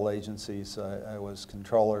 federal agencies. I was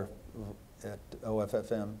controller at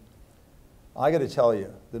OFFM. I got to tell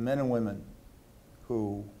you, the men and women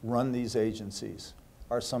who run these agencies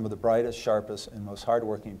are some of the brightest, sharpest, and most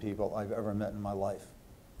hardworking people I've ever met in my life.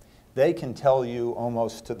 They can tell you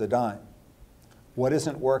almost to the dime what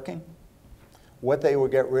isn't working, what they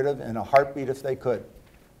would get rid of in a heartbeat if they could.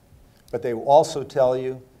 But they will also tell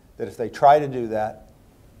you that if they try to do that,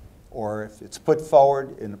 or if it's put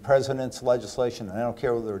forward in the president's legislation, and I don't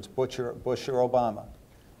care whether it's Bush or Obama,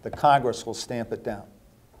 the Congress will stamp it down.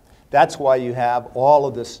 That's why you have all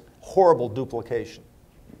of this horrible duplication.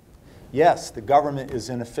 Yes, the government is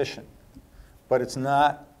inefficient, but it's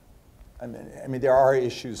not. I mean, there are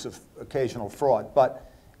issues of occasional fraud,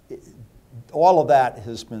 but all of that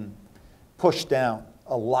has been pushed down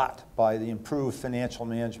a lot by the improved financial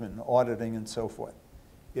management and auditing and so forth.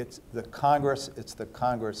 It's the Congress, it's the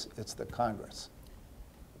Congress, it's the Congress.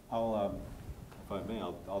 If I may,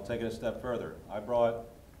 I'll take it a step further. I brought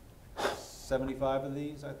 75 of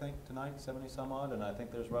these, I think, tonight, 70 some odd, and I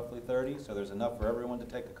think there's roughly 30, so there's enough for everyone to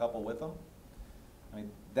take a couple with them. I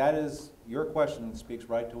mean, that is, your question speaks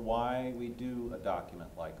right to why we do a document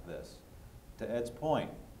like this. To Ed's point,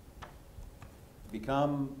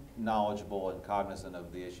 become knowledgeable and cognizant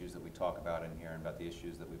of the issues that we talk about in here and about the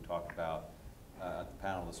issues that we've talked about at the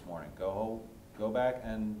panel this morning. Go back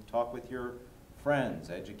and talk with your friends,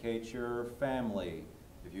 educate your family.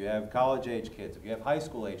 If you have college-age kids, if you have high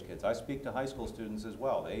school-age kids, I speak to high school students as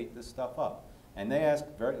well. They eat this stuff up, and they ask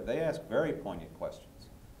very poignant questions.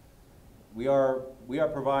 We are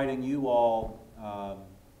providing you all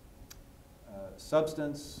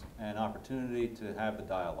substance and opportunity to have the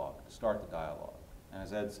dialogue, to start the dialogue, and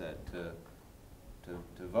as Ed said,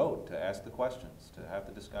 to vote, to ask the questions, to have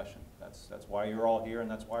the discussion. That's why you're all here, and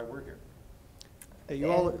that's why we're here. You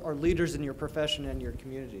all are leaders in your profession and your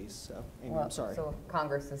communities, so Amy, I'm sorry. So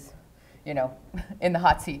Congress is, you know, in the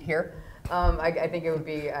hot seat here. I think it would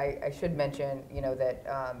be, I should mention, you know, that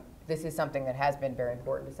this is something that has been very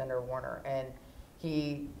important to Senator Warner, and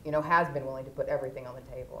he, you know, has been willing to put everything on the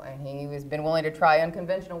table, and he has been willing to try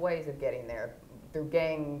unconventional ways of getting there through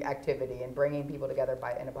gang activity and bringing people together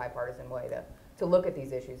in a bipartisan way to look at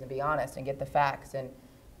these issues and be honest and get the facts and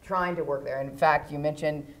trying to work there. In fact, you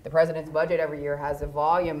mentioned the president's budget every year has a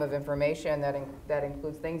volume of information that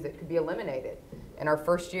includes things that could be eliminated. In our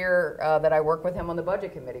first year that I worked with him on the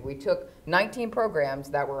budget committee, we took 19 programs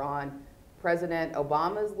that were on President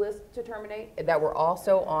Obama's list to terminate, that were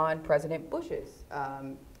also on President Bush's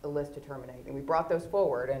list to terminate, and we brought those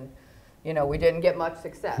forward. And you know, we didn't get much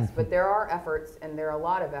success, but there are efforts, and there are a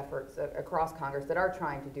lot of efforts across Congress that are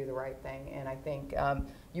trying to do the right thing. And I think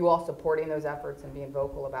you all supporting those efforts and being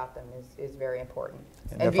vocal about them is very important.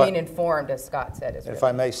 And being informed, as Scott said, is if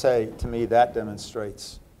I may say, to me, that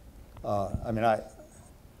demonstrates, that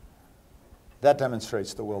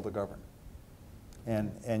demonstrates the will to govern.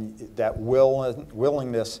 And that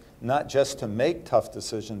willingness not just to make tough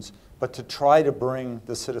decisions, but to try to bring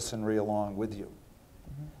the citizenry along with you.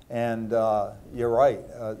 And you're right.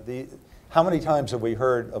 How many times have we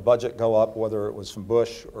heard a budget go up, whether it was from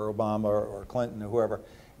Bush or Obama or Clinton or whoever,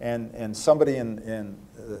 and somebody in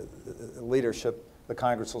leadership, the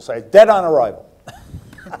Congress will say, dead on arrival.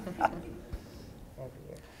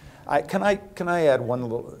 Can I add one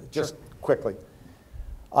little, just quickly?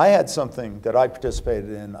 I had something that I participated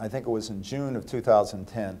in, I think it was in June of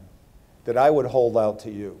 2010, that I would hold out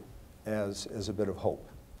to you as a bit of hope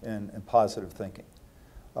and positive thinking.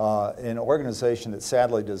 An organization that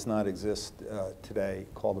sadly does not exist today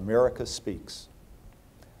called America Speaks,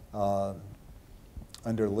 under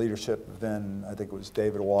the leadership of then, I think it was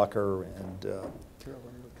David Walker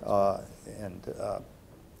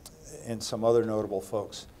and some other notable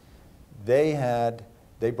folks.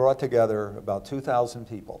 They brought together about 2,000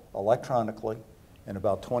 people electronically in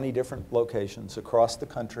about 20 different locations across the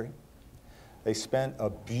country. They spent a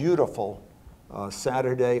beautiful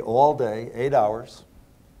Saturday all day, 8 hours.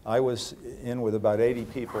 I was in with about 80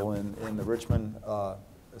 people in the Richmond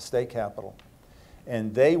state capitol.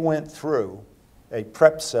 And they went through a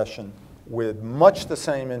prep session with much the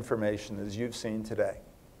same information as you've seen today.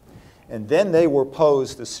 And then they were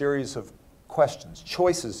posed a series of questions,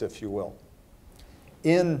 choices, if you will,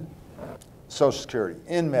 in Social Security,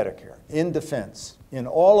 in Medicare, in defense, in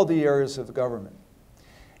all of the areas of the government.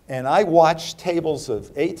 And I watched tables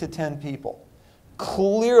of 8 to 10 people,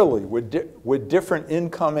 clearly with different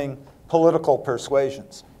incoming political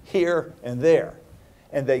persuasions, here and there.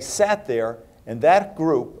 And they sat there, and that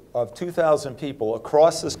group of 2,000 people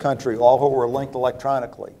across this country, all who were linked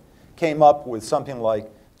electronically, came up with something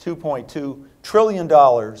like $2.2 trillion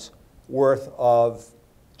worth of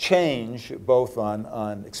change, both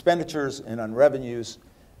on expenditures and on revenues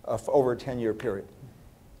over a 10-year period.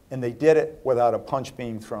 And they did it without a punch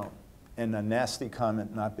being thrown and a nasty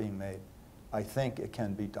comment not being made. I think it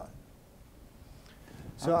can be done.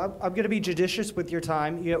 So I'm going to be judicious with your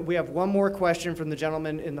time. We have one more question from the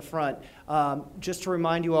gentleman in the front. Just to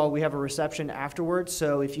remind you all, we have a reception afterwards,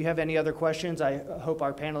 so if you have any other questions, I hope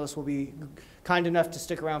our panelists will be kind enough to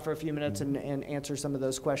stick around for a few minutes and answer some of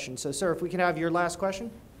those questions. So, sir, if we can have your last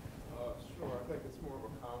question. Sure. I think it's more of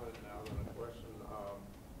a comment now than a question.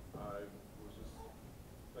 I was just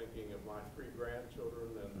thinking of my 3 grandchildren,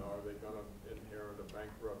 and are they going to inherit a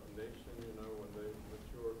bankrupt nation, you know, when they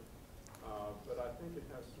mature? But I think it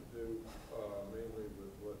has to do mainly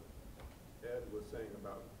with what Ed was saying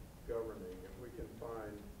about governing. If we can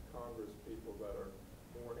find Congress people that are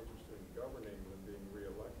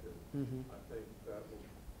I think that will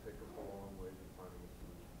take us a long way to finding a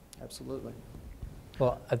solution. Absolutely.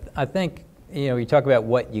 Well, I think, you talk about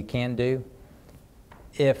what you can do.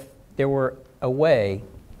 If there were a way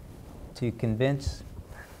to convince,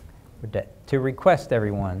 to request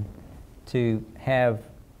everyone to have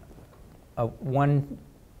a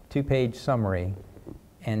 1-2-page summary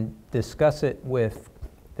and discuss it with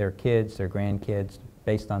their kids, their grandkids,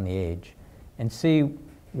 based on the age, and see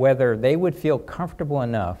whether they would feel comfortable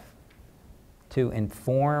enough to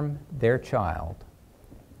inform their child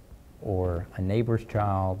or a neighbor's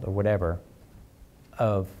child or whatever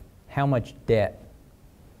of how much debt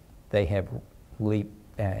they have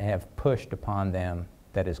pushed upon them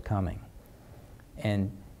that is coming. And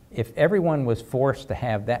if everyone was forced to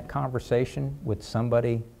have that conversation with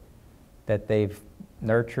somebody that they've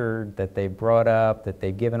nurtured, that they've brought up, that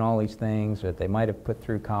they've given all these things, that they might have put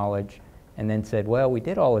through college, and then said, well, we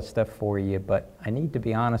did all this stuff for you, but I need to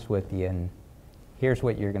be honest with you, and here's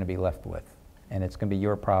what you're going to be left with. And it's going to be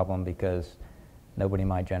your problem because nobody in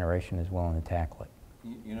my generation is willing to tackle it.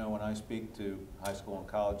 You know, when I speak to high school and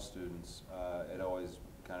college students, it always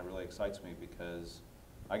kind of really excites me because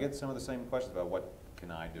I get some of the same questions about what can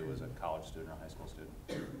I do as a college student or high school student.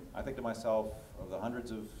 I think to myself, of the hundreds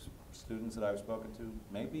of students that I've spoken to,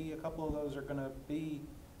 maybe a couple of those are going to be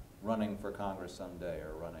running for Congress someday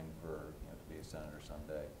or running for, to be a senator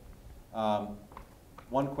someday.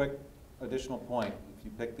 One quick additional point, if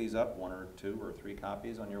you pick these up, 1 or 2 or 3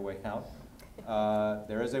 copies on your way out,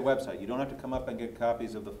 there is a website. You don't have to come up and get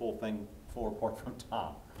copies of the full report from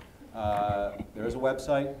Tom. There is a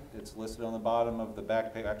website. It's listed on the bottom of the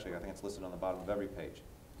back page. Actually, I think it's listed on the bottom of every page.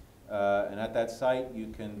 And at that site, you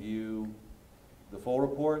can view the full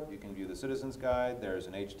report. You can view the Citizens Guide. There's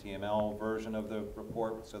an HTML version of the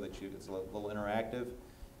report so that it's a little interactive.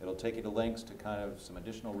 It'll take you to links to kind of some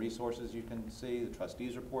additional resources you can see, the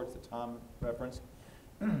trustees' reports that Tom referenced.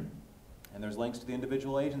 And there's links to the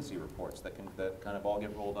individual agency reports that kind of all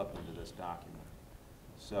get rolled up into this document.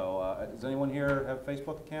 So does anyone here have a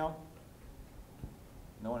Facebook account?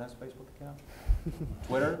 No one has a Facebook account?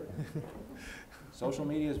 Twitter? Social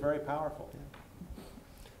media is very powerful.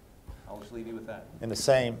 I'll just leave you with that. In the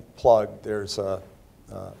same plug, there's a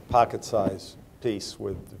pocket-sized piece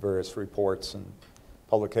with various reports and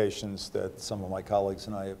publications that some of my colleagues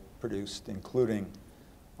and I have produced, including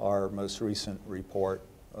our most recent report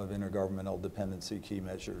of intergovernmental dependency key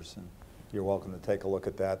measures. And you're welcome to take a look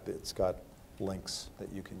at that. It's got links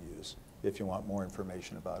that you can use if you want more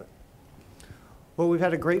information about it. Well, we've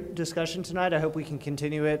had a great discussion tonight. I hope we can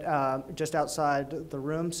continue it just outside the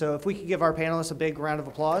room. So if we could give our panelists a big round of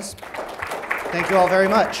applause. Thank you all very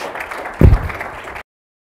much.